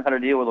Aromatherapy, and learn how to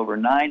deal with over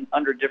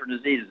 900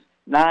 different diseases.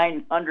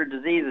 900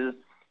 diseases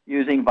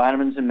using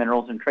vitamins and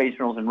minerals and trace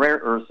minerals and rare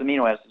earths,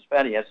 amino acids,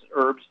 fatty acids,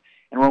 herbs,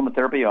 and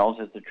aromatherapy oils.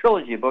 It's the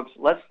trilogy of books,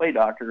 Let's Play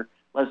Doctor,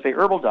 Let's Play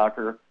Herbal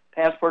Doctor,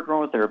 Passport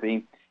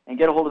Aromatherapy, and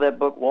get a hold of that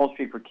book, Wall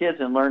Street for Kids,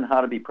 and learn how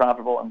to be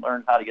profitable and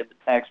learn how to get the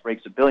tax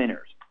breaks of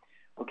billionaires.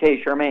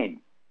 Okay, Charmaine.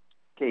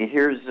 Okay,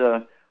 here's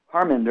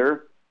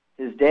Harminder.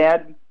 His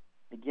dad,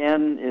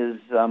 again, is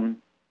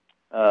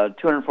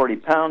 240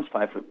 pounds,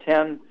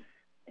 5'10",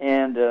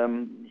 and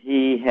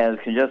he has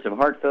congestive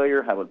heart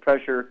failure, high blood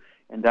pressure,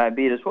 and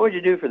diabetes. What would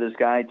you do for this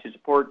guy to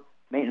support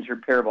maintenance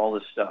repair of all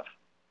this stuff?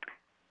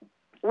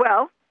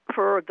 Well,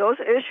 for those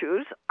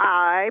issues,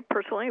 I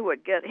personally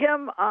would get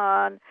him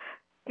on.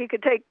 He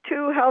could take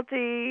 2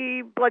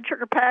 healthy blood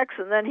sugar packs,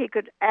 and then he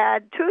could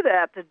add to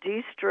that the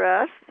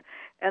De-Stress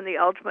and the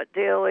Ultimate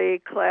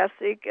Daily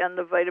Classic and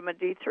the vitamin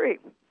D3.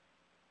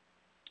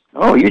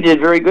 Oh, you did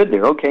very good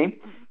there. Okay.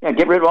 Yeah,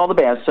 get rid of all the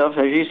bad stuff.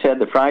 As you said,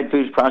 the fried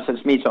foods,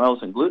 processed meats, oils,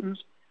 and glutens.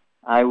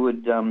 I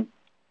would have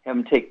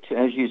him take,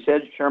 as you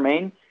said,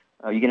 Charmaine,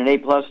 you get an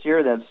A+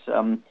 here.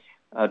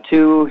 That's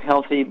 2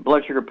 healthy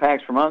blood sugar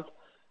packs per month.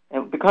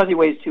 And because he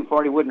weighs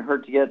 240, it wouldn't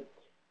hurt to get,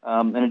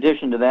 in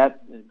addition to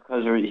that,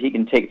 because he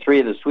can take 3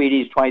 of the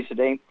Sweeties twice a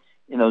day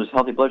in those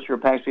healthy blood sugar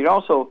packs. But it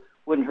also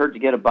wouldn't hurt to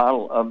get a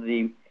bottle of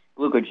the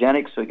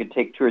glucogenic, so he could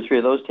take 2 or 3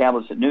 of those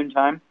tablets at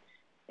noontime.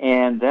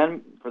 And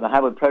then for the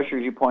high blood pressure,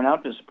 as you point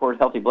out, to support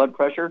healthy blood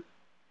pressure,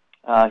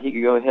 he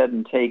could go ahead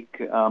and take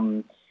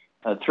 3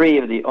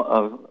 of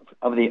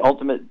the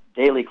Ultimate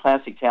Daily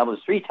Classic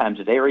tablets 3 times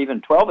a day, or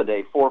even 12 a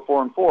day, 4,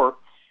 4, and 4.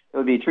 It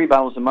would be 3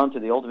 bottles a month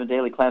of the Ultimate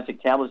Daily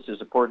Classic tablets to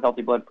support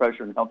healthy blood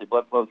pressure and healthy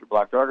blood flow through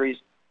blocked arteries.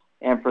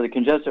 And for the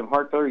congestive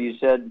heart failure, you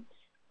said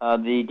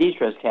the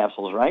De-Stress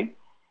capsules, right?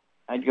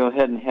 I'd go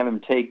ahead and have him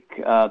take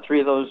 3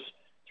 of those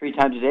 3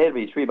 times a day. It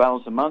would be 3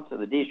 bottles a month of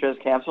the De-Stress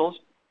capsules.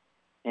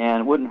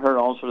 And it wouldn't hurt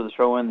also to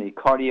throw in the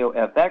Cardio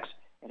FX.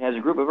 It has a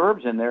group of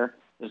herbs in there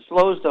that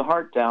slows the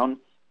heart down,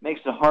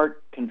 makes the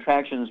heart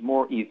contractions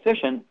more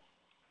efficient,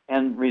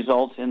 and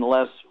results in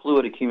less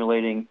fluid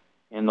accumulating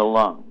in the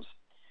lungs.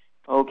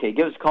 Okay,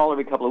 give us a call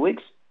every couple of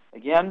weeks.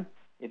 Again,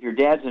 if your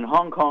dad's in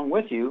Hong Kong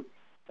with you,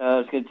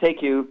 it's going to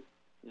take you,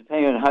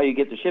 depending on how you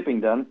get the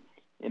shipping done,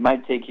 it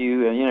might take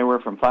you anywhere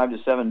from 5 to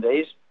 7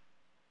 days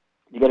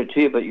to get it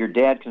to you, but your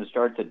dad can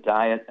start the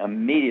diet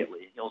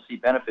immediately. He'll see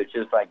benefits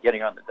just by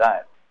getting on the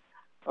diet.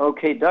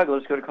 Okay, Doug,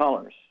 let's go to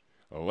callers.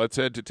 Well, let's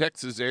head to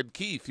Texas. And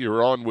Keith,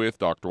 you're on with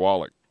Dr.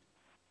 Wallach.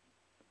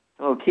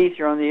 Hello, Keith,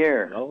 you're on the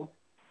air. Hello?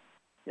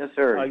 Yes,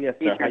 sir. Oh, yes,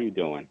 Keith, sir. How you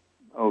doing?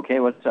 Okay,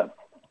 what's up?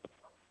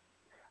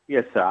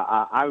 Yes, sir.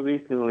 I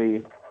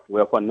recently,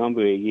 well, for a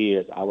number of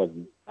years, I was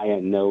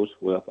diagnosed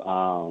with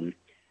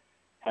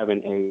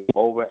having a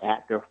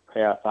overactive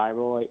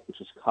parathyroid, which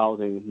is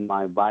causing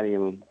my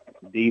vitamin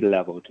D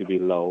level to be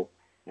low.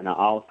 And I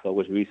also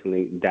was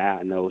recently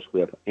diagnosed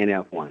with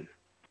NF1.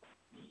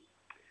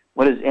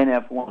 What is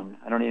NF1?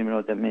 I don't even know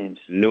what that means.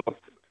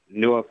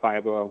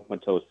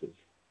 Neurofibromatosis.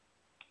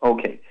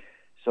 Okay.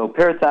 So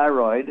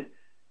parathyroid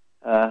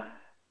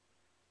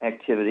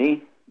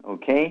activity,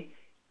 okay,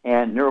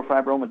 and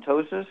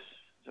neurofibromatosis, is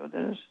that what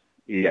that is?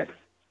 Yes.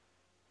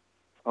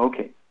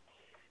 Okay.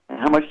 And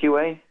how much do you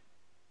weigh?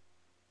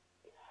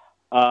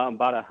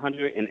 About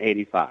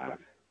 185.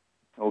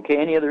 Okay.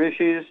 Any other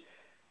issues?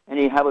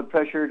 Any high blood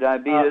pressure,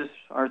 diabetes,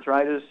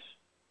 arthritis?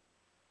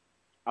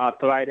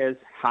 Arthritis,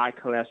 high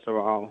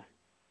cholesterol.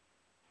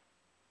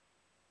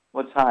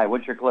 What's high?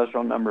 What's your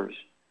cholesterol numbers?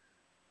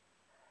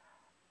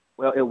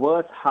 Well, it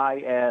was high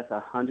as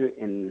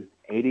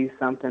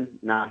 180-something.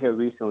 Now, here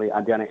recently,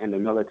 I done it in the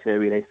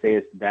military. They say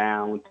it's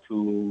down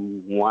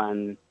to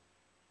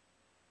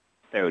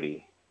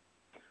 130.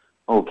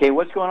 Okay,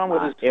 what's going on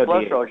with his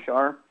cholesterol,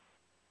 Shar?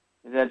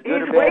 Is that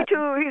good or bad?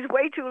 He's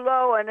way too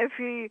low, and if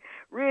he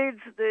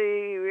reads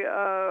the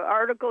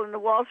article in the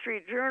Wall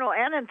Street Journal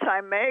and in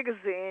Time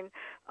Magazine,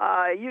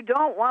 you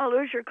don't want to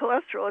lose your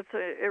cholesterol. It's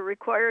a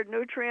required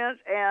nutrient,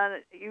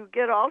 and you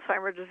get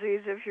Alzheimer's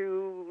disease if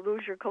you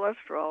lose your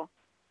cholesterol.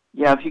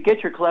 Yeah, if you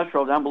get your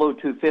cholesterol down below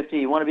 250,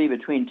 you want to be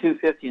between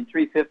 250 and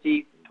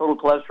 350 total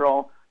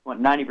cholesterol. You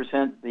want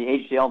 90%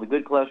 the HDL, the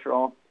good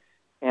cholesterol.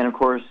 And, of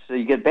course,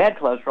 you get bad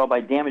cholesterol by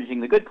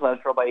damaging the good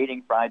cholesterol by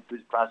eating fried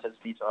foods,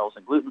 processed meats, oils,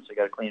 and gluten. So you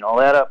got to clean all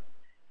that up.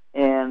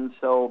 And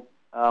so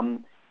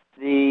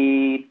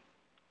the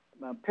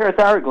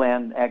parathyroid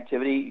gland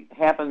activity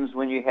happens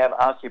when you have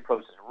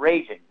osteoporosis,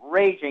 raging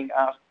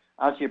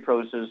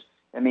osteoporosis.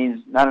 That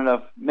means not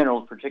enough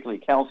minerals, particularly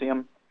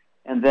calcium.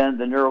 And then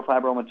the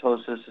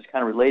neurofibromatosis is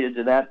kind of related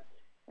to that.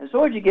 And so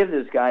what would you give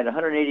this guy at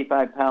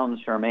 185 pounds,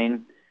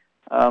 Charmaine?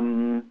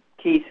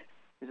 Keith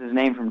is his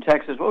name, from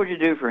Texas. What would you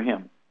do for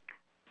him?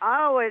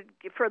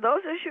 For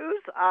those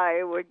issues,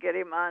 I would get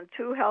him on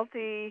 2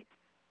 healthy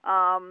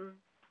bone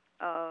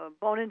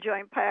and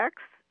joint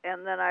packs,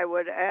 and then I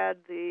would add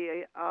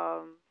the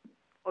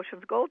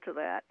Ocean's Gold to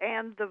that,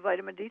 and the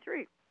vitamin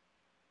D3.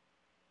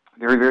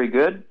 Very, very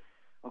good.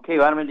 Okay,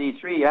 vitamin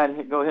D3,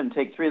 I'd go ahead and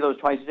take 3 of those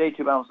twice a day,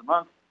 2 bottles a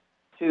month.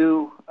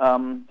 2,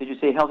 did you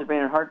say healthy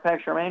brain and heart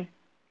pack, Charmaine?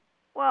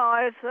 Well,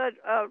 I said,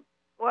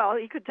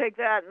 he could take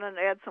that and then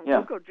add some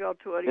glucogel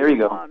to it. There you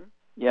go.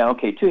 Yeah,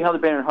 okay. 2 healthy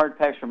brain and heart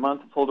packs per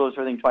month, full dose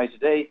everything twice a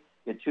day.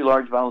 Get 2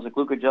 large bottles of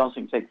glucogel, so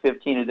you can take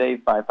 15 a day,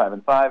 5, 5,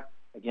 and 5.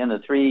 Again, the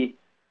 3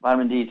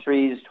 vitamin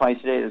D3s twice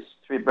a day. That's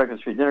 3 at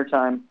breakfast, 3 at dinner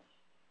time.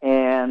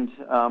 And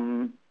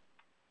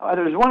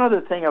there's one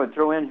other thing I would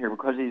throw in here,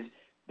 because he's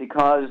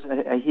because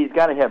he's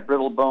got to have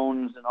brittle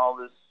bones and all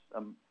this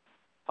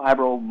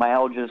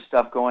fibromyalgia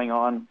stuff going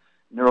on,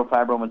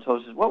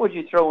 neurofibromatosis. What would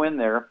you throw in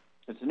there?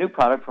 It's a new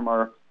product from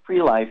our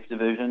Free Life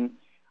division.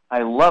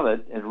 I love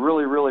it. It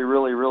really, really,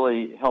 really,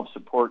 really helps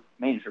support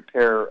maintenance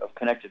repair of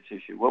connective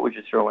tissue. What would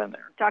you throw in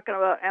there? Talking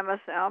about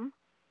MSM?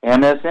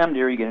 MSM,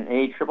 dear, you get an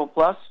A triple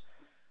plus.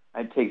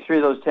 I'd take 3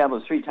 of those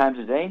tablets 3 times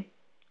a day.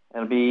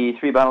 That'll be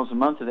 3 bottles a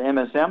month of the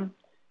MSM.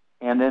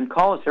 And then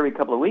call us every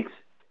couple of weeks.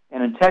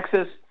 And in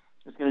Texas,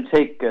 it's going to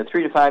take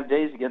 3 to 5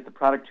 days to get the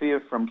product to you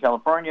from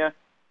California.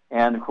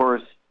 And, of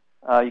course,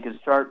 you can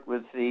start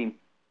with the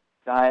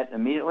diet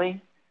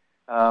immediately.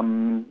 As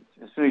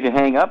soon as you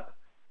hang up,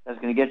 that's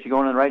going to get you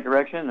going in the right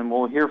direction. And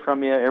we'll hear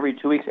from you every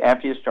 2 weeks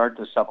after you start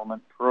the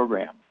supplement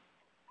program.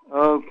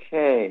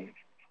 Okay.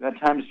 Got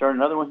time to start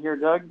another one here,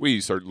 Doug?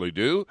 We certainly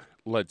do.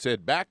 Let's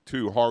head back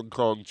to Hong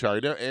Kong,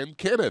 China. And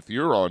Kenneth,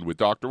 you're on with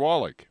Dr.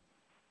 Wallach.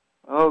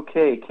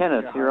 Okay,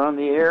 Kenneth, you're on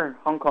the air,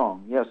 Hong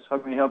Kong. Yes, how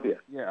can we help you?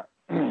 Yeah.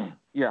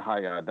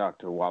 Hi,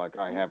 Dr. Wallach.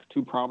 I have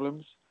 2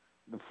 problems.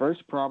 The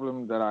first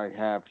problem that I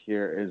have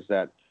here is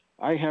that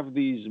I have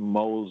these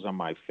moles on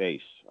my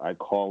face. I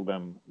call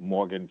them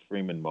Morgan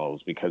Freeman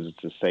moles because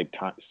it's the same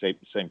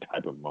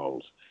type of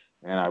moles.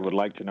 And I would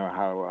like to know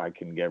how I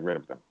can get rid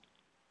of them.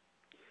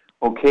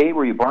 Okay,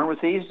 were you born with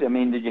these? I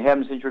mean, did you have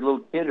them since you were a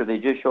little kid, or they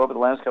just show up in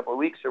the last couple of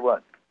weeks, or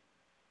what?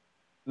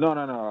 No.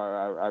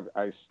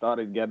 I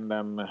started getting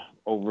them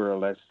over,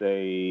 let's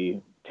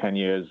say, 10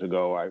 years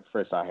ago.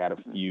 First I had a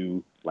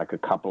few, like a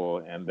couple,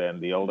 and then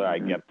the older I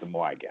get, the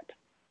more I get.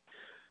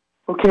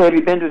 Okay, have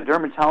you been to a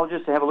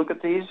dermatologist to have a look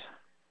at these?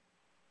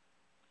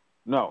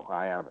 No,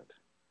 I haven't.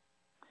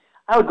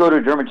 I would go to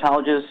a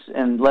dermatologist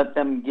and let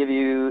them give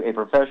you a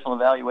professional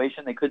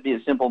evaluation. They could be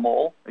a simple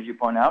mole, as you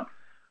point out.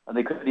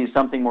 They could be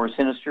something more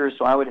sinister,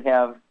 so I would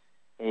have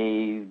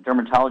a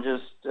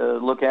dermatologist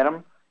look at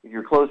them. If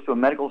you're close to a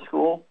medical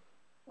school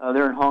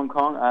there in Hong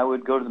Kong, I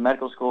would go to the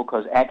medical school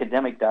because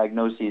academic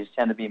diagnoses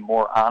tend to be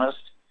more honest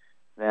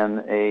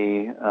than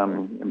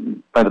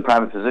by the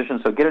private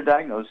physician. So get a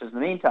diagnosis. In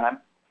the meantime,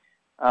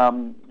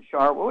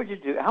 Shar, what would you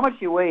do? How much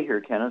do you weigh here,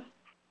 Kenneth?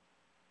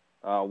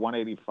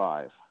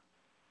 185.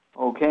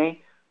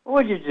 Okay. What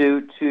would you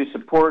do to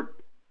support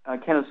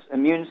Kenneth's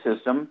immune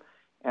system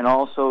and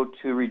also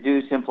to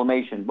reduce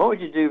inflammation? What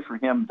would you do for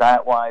him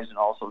diet-wise and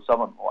also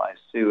supplement-wise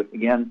to,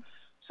 again,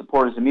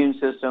 support his immune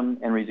system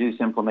and reduce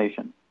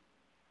inflammation?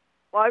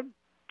 Well, I'd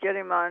get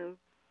him on,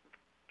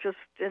 just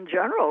in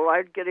general,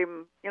 I'd get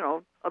him,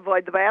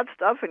 avoid the bad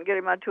stuff and get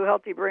him on 2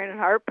 healthy brain and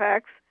heart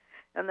packs.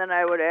 And then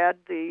I would add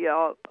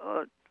the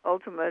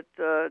ultimate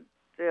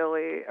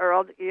daily,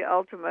 or the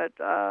ultimate,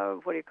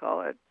 what do you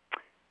call it?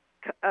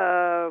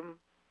 How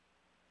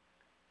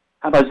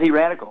about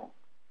Z-Radical?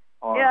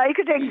 Yeah, you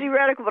could take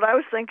Z-Radical, but I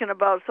was thinking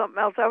about something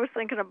else. I was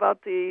thinking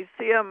about the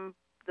CM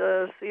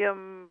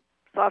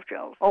soft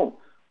gels. Oh,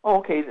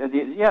 okay.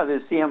 The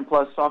CM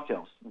Plus soft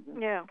gels.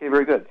 Mm-hmm. Yeah. Okay,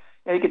 very good.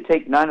 Yeah, you could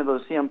take 9 of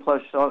those CM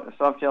Plus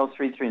soft gels,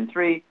 3, 3, and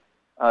 3,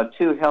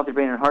 2 healthy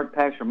brain and heart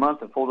packs per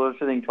month, a full dose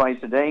of everything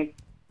twice a day.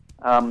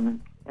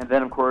 And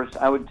then, of course,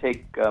 I would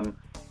take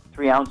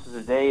 3 ounces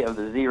a day of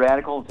the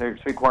Z-Radical,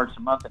 3 quarts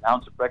a month, an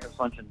ounce at breakfast,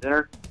 lunch, and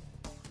dinner.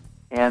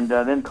 And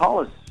then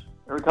call us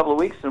every couple of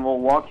weeks, and we'll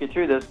walk you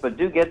through this. But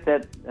do get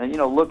that,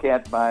 look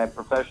at by a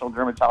professional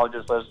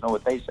dermatologist. Let us know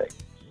what they say.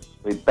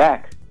 We'll be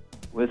back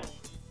with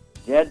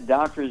Dead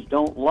Doctors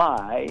Don't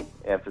Lie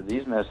after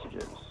these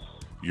messages.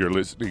 You're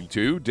listening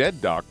to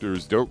Dead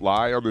Doctors Don't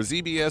Lie on the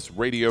ZBS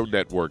Radio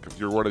Network. If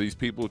you're one of these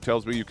people who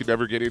tells me you can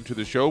never get into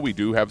the show, we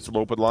do have some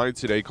open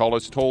lines today. Call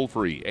us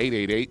toll-free,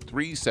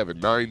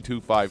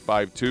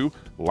 888-379-2552.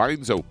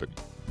 Lines open.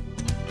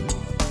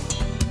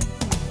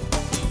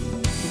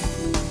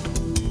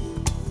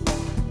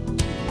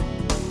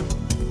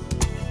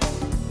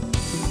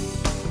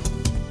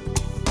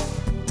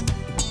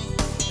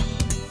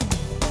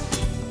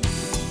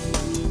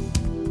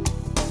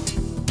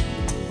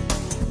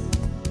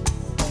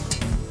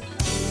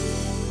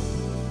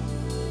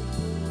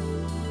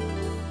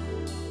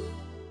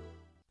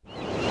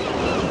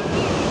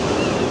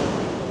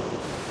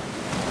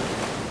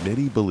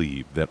 Many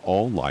believe that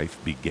all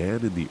life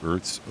began in the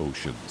Earth's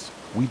oceans.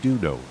 We do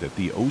know that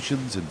the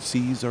oceans and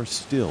seas are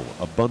still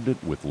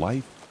abundant with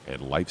life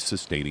and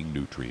life-sustaining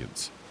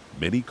nutrients.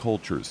 Many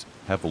cultures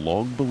have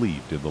long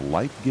believed in the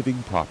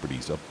life-giving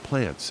properties of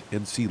plants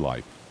and sea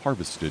life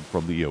harvested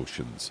from the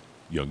oceans.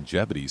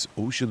 Youngevity's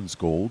Ocean's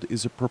Gold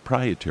is a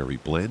proprietary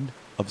blend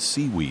of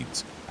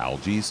seaweeds,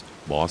 algae,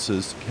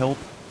 mosses, kelp,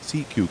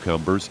 sea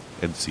cucumbers,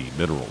 and sea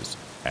minerals,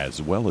 as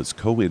well as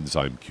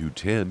coenzyme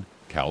Q10,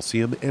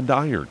 calcium, and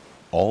iron,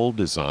 all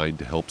designed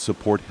to help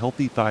support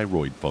healthy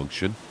thyroid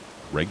function,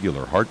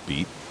 regular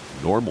heartbeat,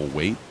 normal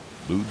weight,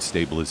 mood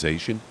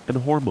stabilization, and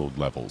hormone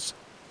levels.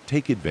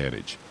 Take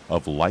advantage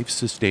of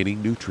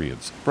life-sustaining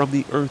nutrients from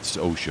the Earth's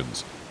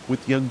oceans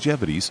with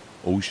Youngevity's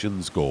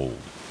Ocean's Gold.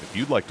 If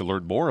you'd like to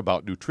learn more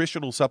about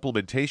nutritional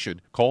supplementation,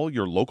 call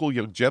your local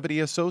Youngevity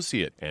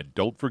associate and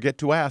don't forget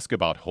to ask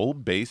about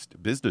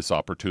home-based business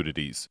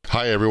opportunities.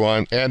 Hi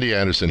everyone, Andy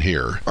Anderson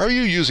here. Are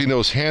you using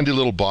those handy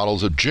little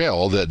bottles of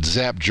gel that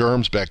zap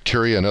germs,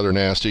 bacteria, and other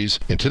nasties?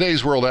 In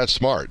today's world, that's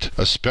smart,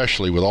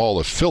 especially with all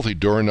the filthy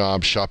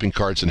doorknobs, shopping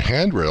carts, and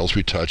handrails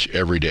we touch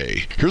every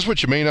day. Here's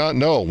what you may not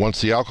know.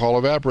 Once the alcohol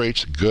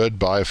evaporates,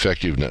 goodbye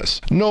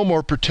effectiveness. No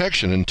more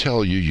protection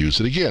until you use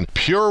it again.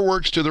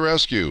 PureWorks to the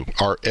rescue.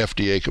 Our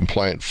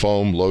FDA-compliant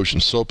foam, lotion,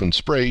 soap, and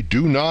spray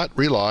do not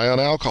rely on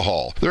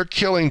alcohol. Their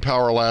killing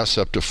power lasts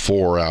up to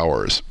 4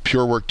 hours.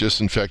 PureWorks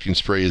disinfecting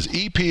spray is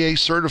EPA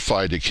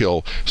certified to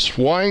kill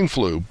swine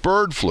flu,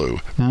 bird flu,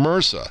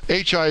 MRSA,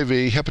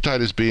 HIV,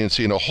 hepatitis B and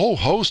C, and a whole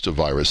host of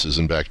viruses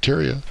and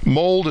bacteria.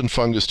 Mold and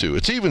fungus too.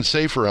 It's even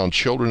safe around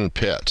children and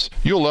pets.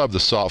 You'll love the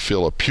soft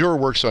feel of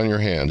PureWorks on your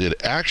hand. It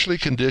actually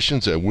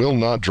conditions and will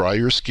not dry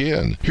your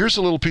skin. Here's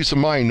a little peace of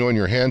mind knowing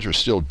your hands are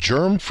still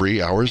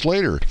germ-free hours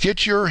later.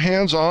 Get your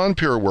hands on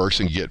PureWorks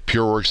and get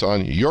PureWorks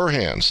on your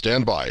hands.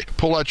 Stand by.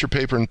 Pull out your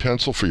paper and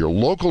pencil for your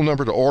local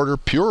number to order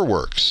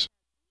PureWorks.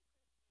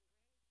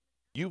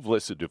 You've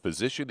listened to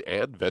physician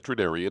and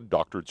veterinarian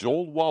Dr.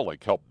 Joel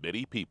Wallach help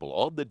many people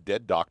on the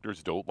Dead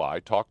Doctors Don't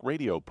Lie talk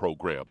radio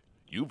program.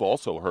 You've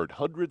also heard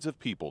hundreds of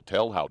people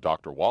tell how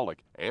Dr. Wallach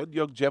and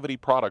Youngevity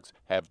products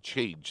have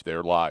changed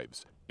their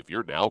lives. If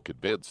you're now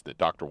convinced that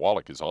Dr.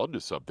 Wallach is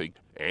onto something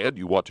and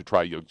you want to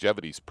try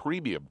Youngevity's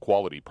premium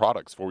quality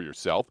products for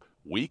yourself,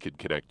 we can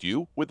connect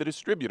you with a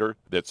distributor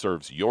that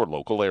serves your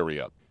local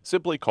area.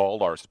 Simply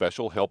call our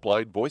special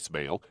helpline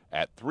voicemail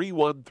at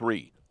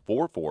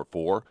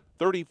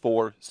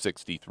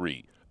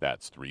 313-444-3463.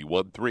 That's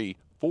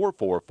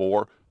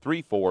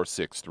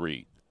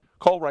 313-444-3463.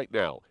 Call right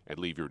now and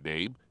leave your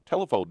name,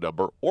 telephone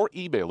number, or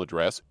email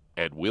address,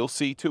 and we'll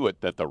see to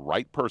it that the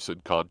right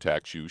person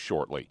contacts you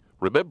shortly.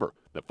 Remember,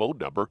 the phone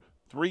number,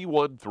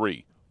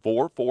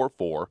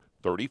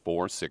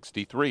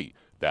 313-444-3463.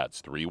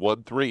 That's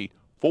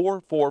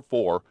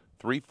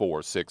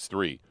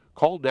 313-444-3463.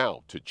 Call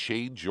now to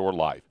change your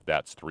life.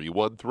 That's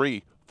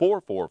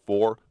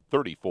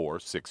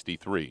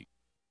 313-444-3463.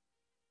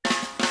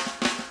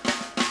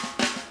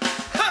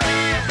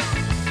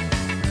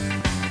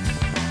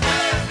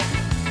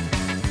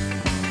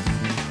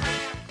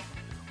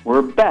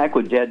 We're back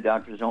with Dead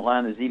Doctors Don't Lie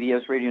on the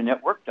ZBS Radio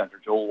Network.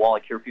 Dr. Joel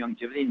Wallach here for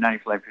Youngevity, 90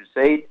 for Life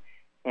Crusade.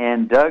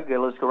 And Doug,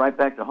 let's go right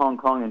back to Hong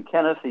Kong and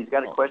Kenneth. He's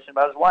got a question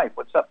about his wife.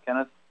 What's up,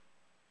 Kenneth?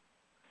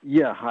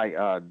 Yeah,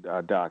 hi,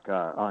 Doc.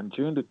 On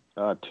June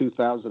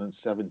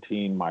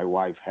 2017, my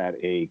wife had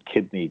a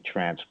kidney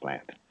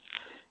transplant.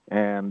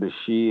 And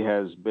she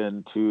has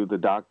been to the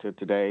doctor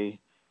today,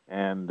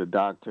 and the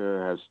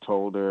doctor has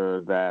told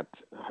her that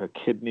her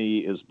kidney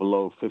is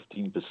below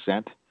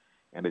 15%.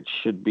 And it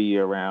should be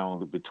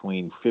around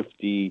between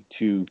 50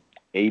 to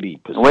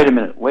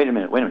 80%. Wait a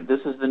minute.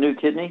 This is the new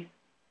kidney?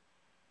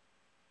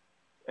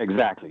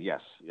 Exactly, yes.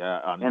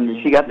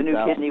 And she got the new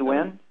kidney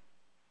when?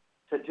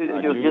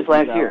 Just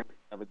last year?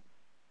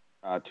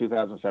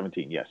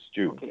 2017, yes,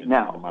 June. Okay,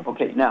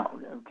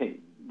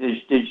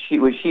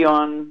 was she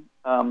on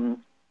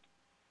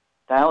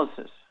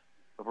dialysis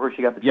before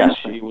she got the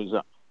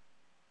transplant?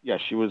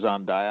 She was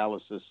on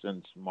dialysis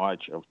since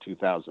March of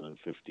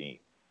 2015.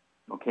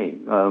 Okay,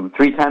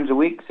 3 times a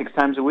week, 6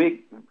 times a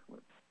week?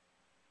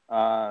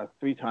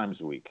 3 times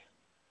a week.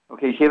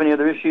 Okay, does she have any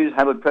other issues?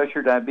 High blood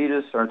pressure,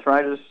 diabetes,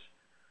 arthritis?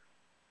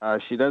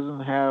 She doesn't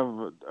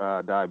have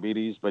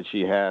diabetes, but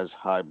she has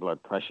high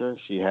blood pressure.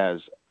 She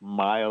has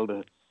mild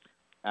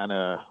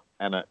anemia,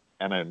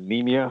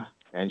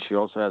 and she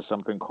also has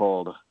something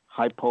called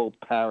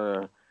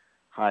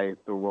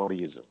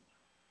hypoparathyroidism.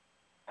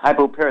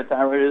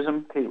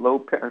 Hypoparathyroidism? Okay, low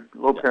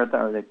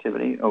parathyroid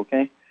activity,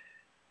 okay.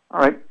 All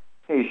right.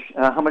 Okay,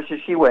 how much does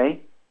she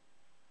weigh?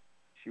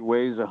 She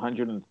weighs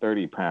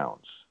 130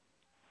 pounds.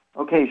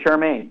 Okay,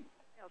 Charmaine.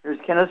 Here's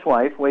Kenneth's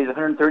wife, weighs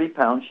 130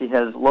 pounds. She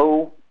has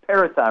low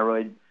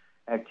parathyroid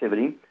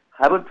activity,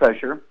 high blood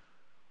pressure,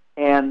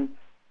 and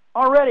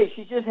already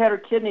she just had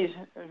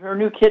her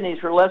new kidneys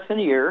for less than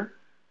a year,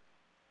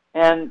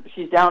 and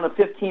she's down to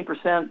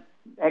 15%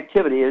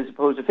 activity as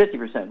opposed to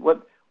 50%.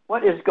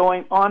 What is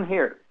going on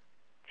here?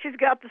 She's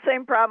got the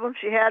same problem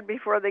she had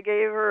before they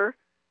gave her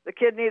the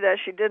kidney that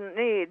she didn't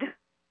need.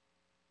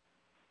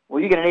 Well,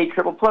 you're going to need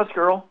triple plus,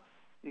 girl.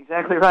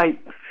 Exactly right.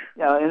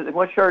 Yeah, and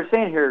what Char's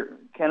saying here,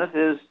 Kenneth,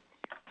 is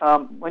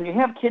when you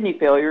have kidney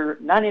failure,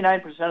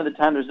 99% of the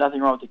time there's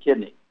nothing wrong with the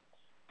kidney.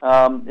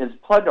 It's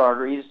plugged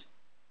arteries,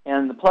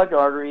 and the plugged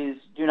arteries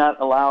do not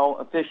allow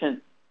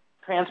efficient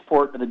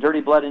transport of the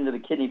dirty blood into the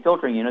kidney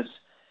filtering units,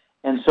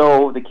 and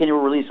so the kidney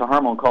will release a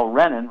hormone called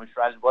renin, which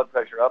drives the blood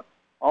pressure up.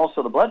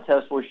 Also, the blood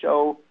test will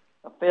show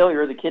a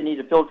failure of the kidney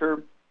to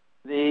filter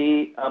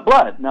the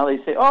blood. Now they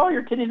say, oh,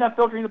 your kidney's not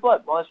filtering the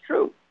blood. Well, that's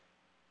true.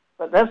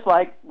 But that's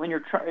like when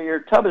your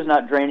tub is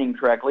not draining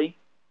correctly,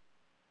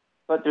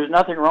 but there's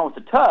nothing wrong with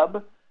the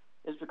tub.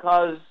 It's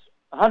because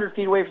 100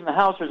 feet away from the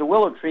house there's a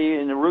willow tree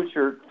and the roots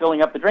are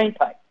filling up the drain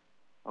pipe.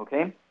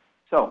 Okay?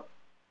 So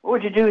what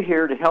would you do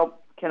here to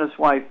help Kenneth's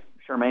wife,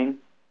 Charmaine?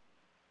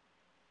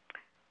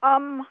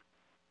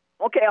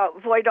 Okay, I'll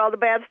avoid all the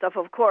bad stuff,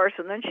 of course,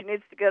 and then she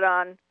needs to get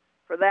on,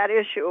 for that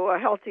issue, a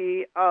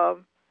healthy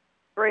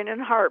brain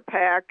and heart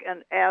pack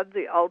and add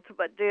the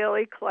Ultimate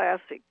Daily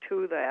Classic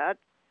to that,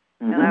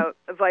 and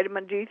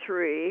vitamin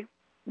D3,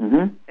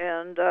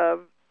 and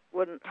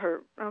wouldn't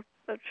hurt. Oh,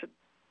 that should.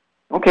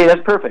 Okay,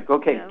 that's perfect.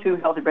 Okay, 2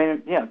 healthy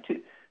brain,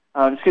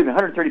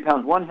 130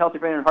 pounds, 1 healthy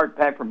brain and heart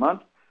pack per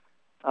month.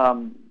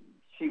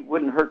 She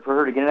wouldn't hurt for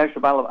her to get an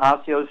extra bottle of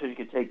Osteo, so she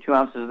could take 2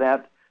 ounces of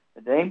that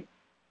a day.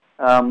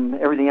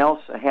 Everything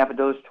else, a half a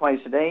dose twice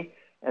a day.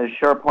 As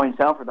Shar points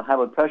out, for the high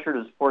blood pressure,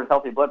 to support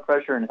healthy blood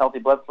pressure and healthy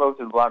blood flow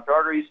through the blocked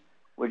arteries,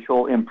 which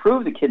will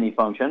improve the kidney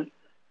function.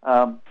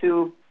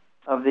 2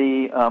 of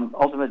the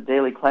Ultimate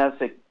Daily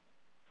Classic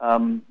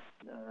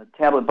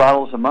tablet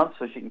bottles a month,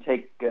 so she can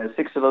take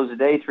 6 of those a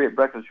day, 3 at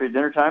breakfast, 3 at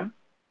dinner time.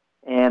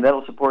 And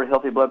that'll support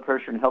healthy blood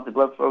pressure and healthy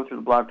blood flow through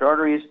the blocked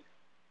arteries.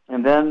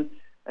 And then,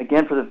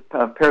 again, for the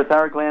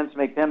parathyroid glands, to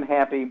make them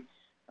happy,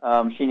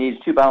 she needs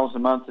 2 bottles a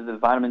month of the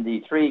vitamin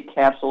D3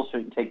 capsules, so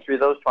you can take 3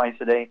 of those twice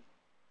a day.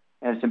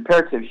 And it's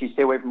imperative she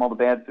stay away from all the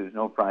bad foods,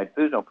 no fried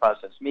foods, no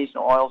processed meats,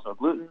 no oils, no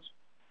glutens.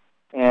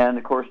 And,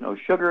 of course, no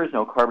sugars,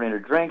 no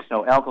carbonated drinks,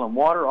 no alkaline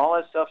water. All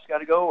that stuff's got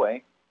to go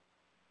away.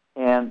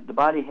 And the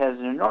body has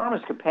an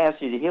enormous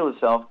capacity to heal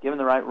itself given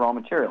the right raw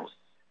materials.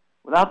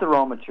 Without the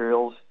raw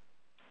materials,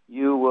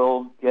 you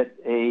will get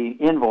a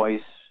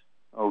invoice,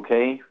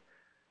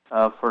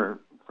 for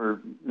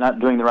not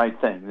doing the right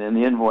thing. Then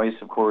the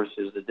invoice, of course,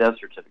 is the death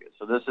certificate.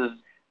 So this is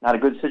not a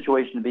good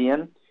situation to be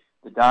in.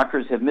 The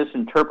doctors have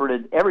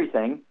misinterpreted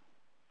everything.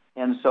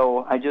 And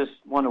so I just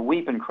want to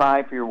weep and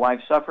cry for your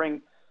wife's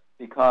suffering,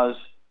 because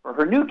for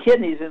her new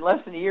kidneys in less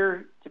than a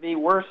year to be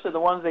worse than the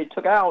ones they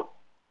took out,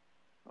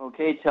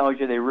 tells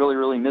you they really,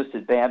 really missed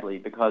it badly,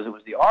 because it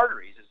was the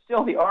arteries. It's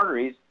still the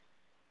arteries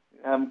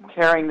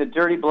carrying the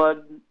dirty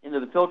blood into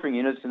the filtering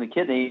units in the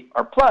kidney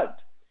are plugged.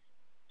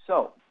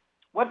 So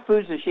what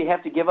foods does she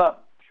have to give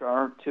up,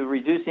 Char, to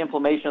reduce the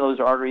inflammation of those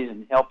arteries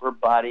and help her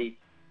body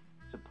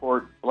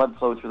support blood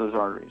flow through those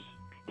arteries?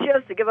 She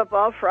has to give up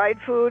all fried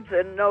foods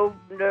and no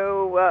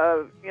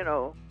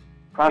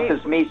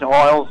processed meats and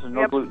oils and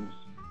no glutens.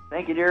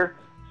 Thank you, dear.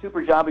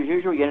 Super job as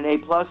usual. You get an A+.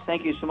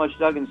 Thank you so much,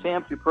 Doug and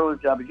Sam, for your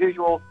superlative job as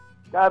usual.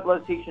 God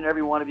bless each and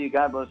every one of you.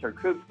 God bless our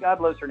troops. God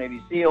bless our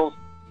Navy SEALs.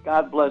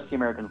 God bless the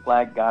American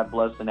flag. God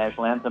bless the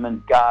national anthem.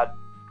 And God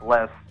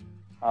bless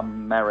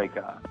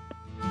America.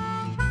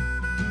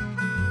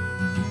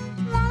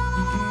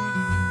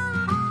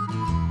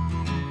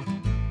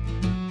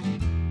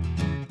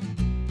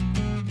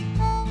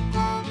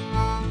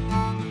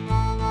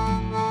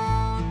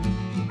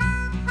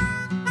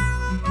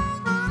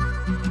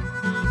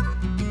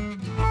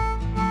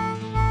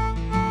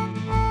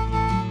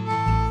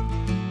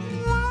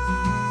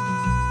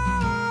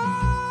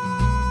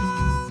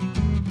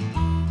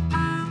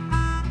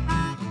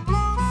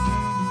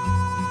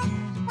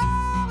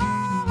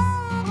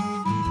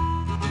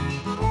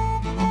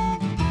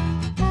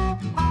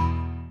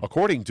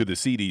 According to the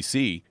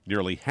CDC,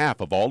 nearly half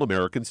of all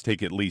Americans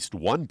take at least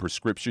one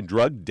prescription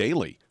drug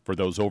daily. For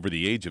those over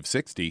the age of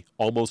 60,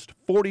 almost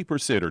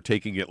 40% are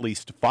taking at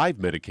least 5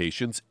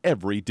 medications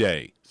every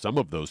day, some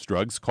of those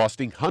drugs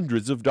costing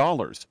hundreds of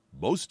dollars.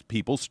 Most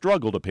people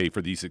struggle to pay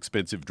for these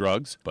expensive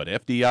drugs, but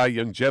FDI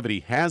Longevity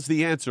has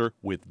the answer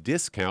with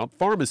discount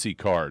pharmacy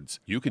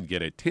cards. You can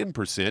get a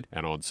 10%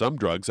 and on some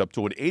drugs up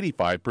to an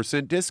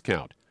 85%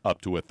 discount, up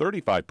to a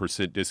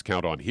 35%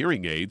 discount on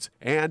hearing aids,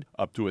 and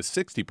up to a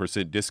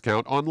 60%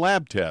 discount on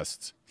lab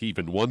tests,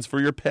 even ones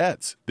for your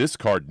pets. This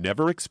card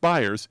never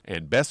expires,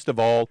 and best of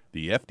all,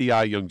 the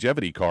FDI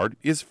Longevity card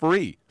is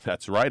free.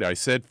 That's right, I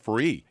said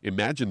free.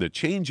 Imagine the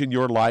change in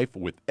your life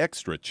with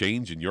extra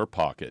change in your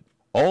pocket.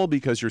 All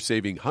because you're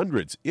saving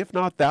hundreds, if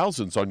not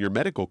thousands, on your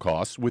medical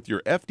costs with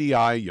your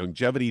FDI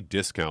Longevity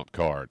discount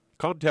card.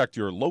 Contact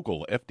your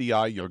local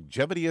FDI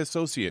Longevity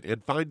associate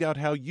and find out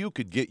how you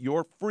could get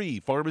your free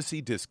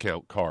pharmacy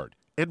discount card.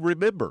 And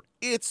remember,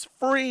 it's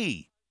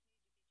free!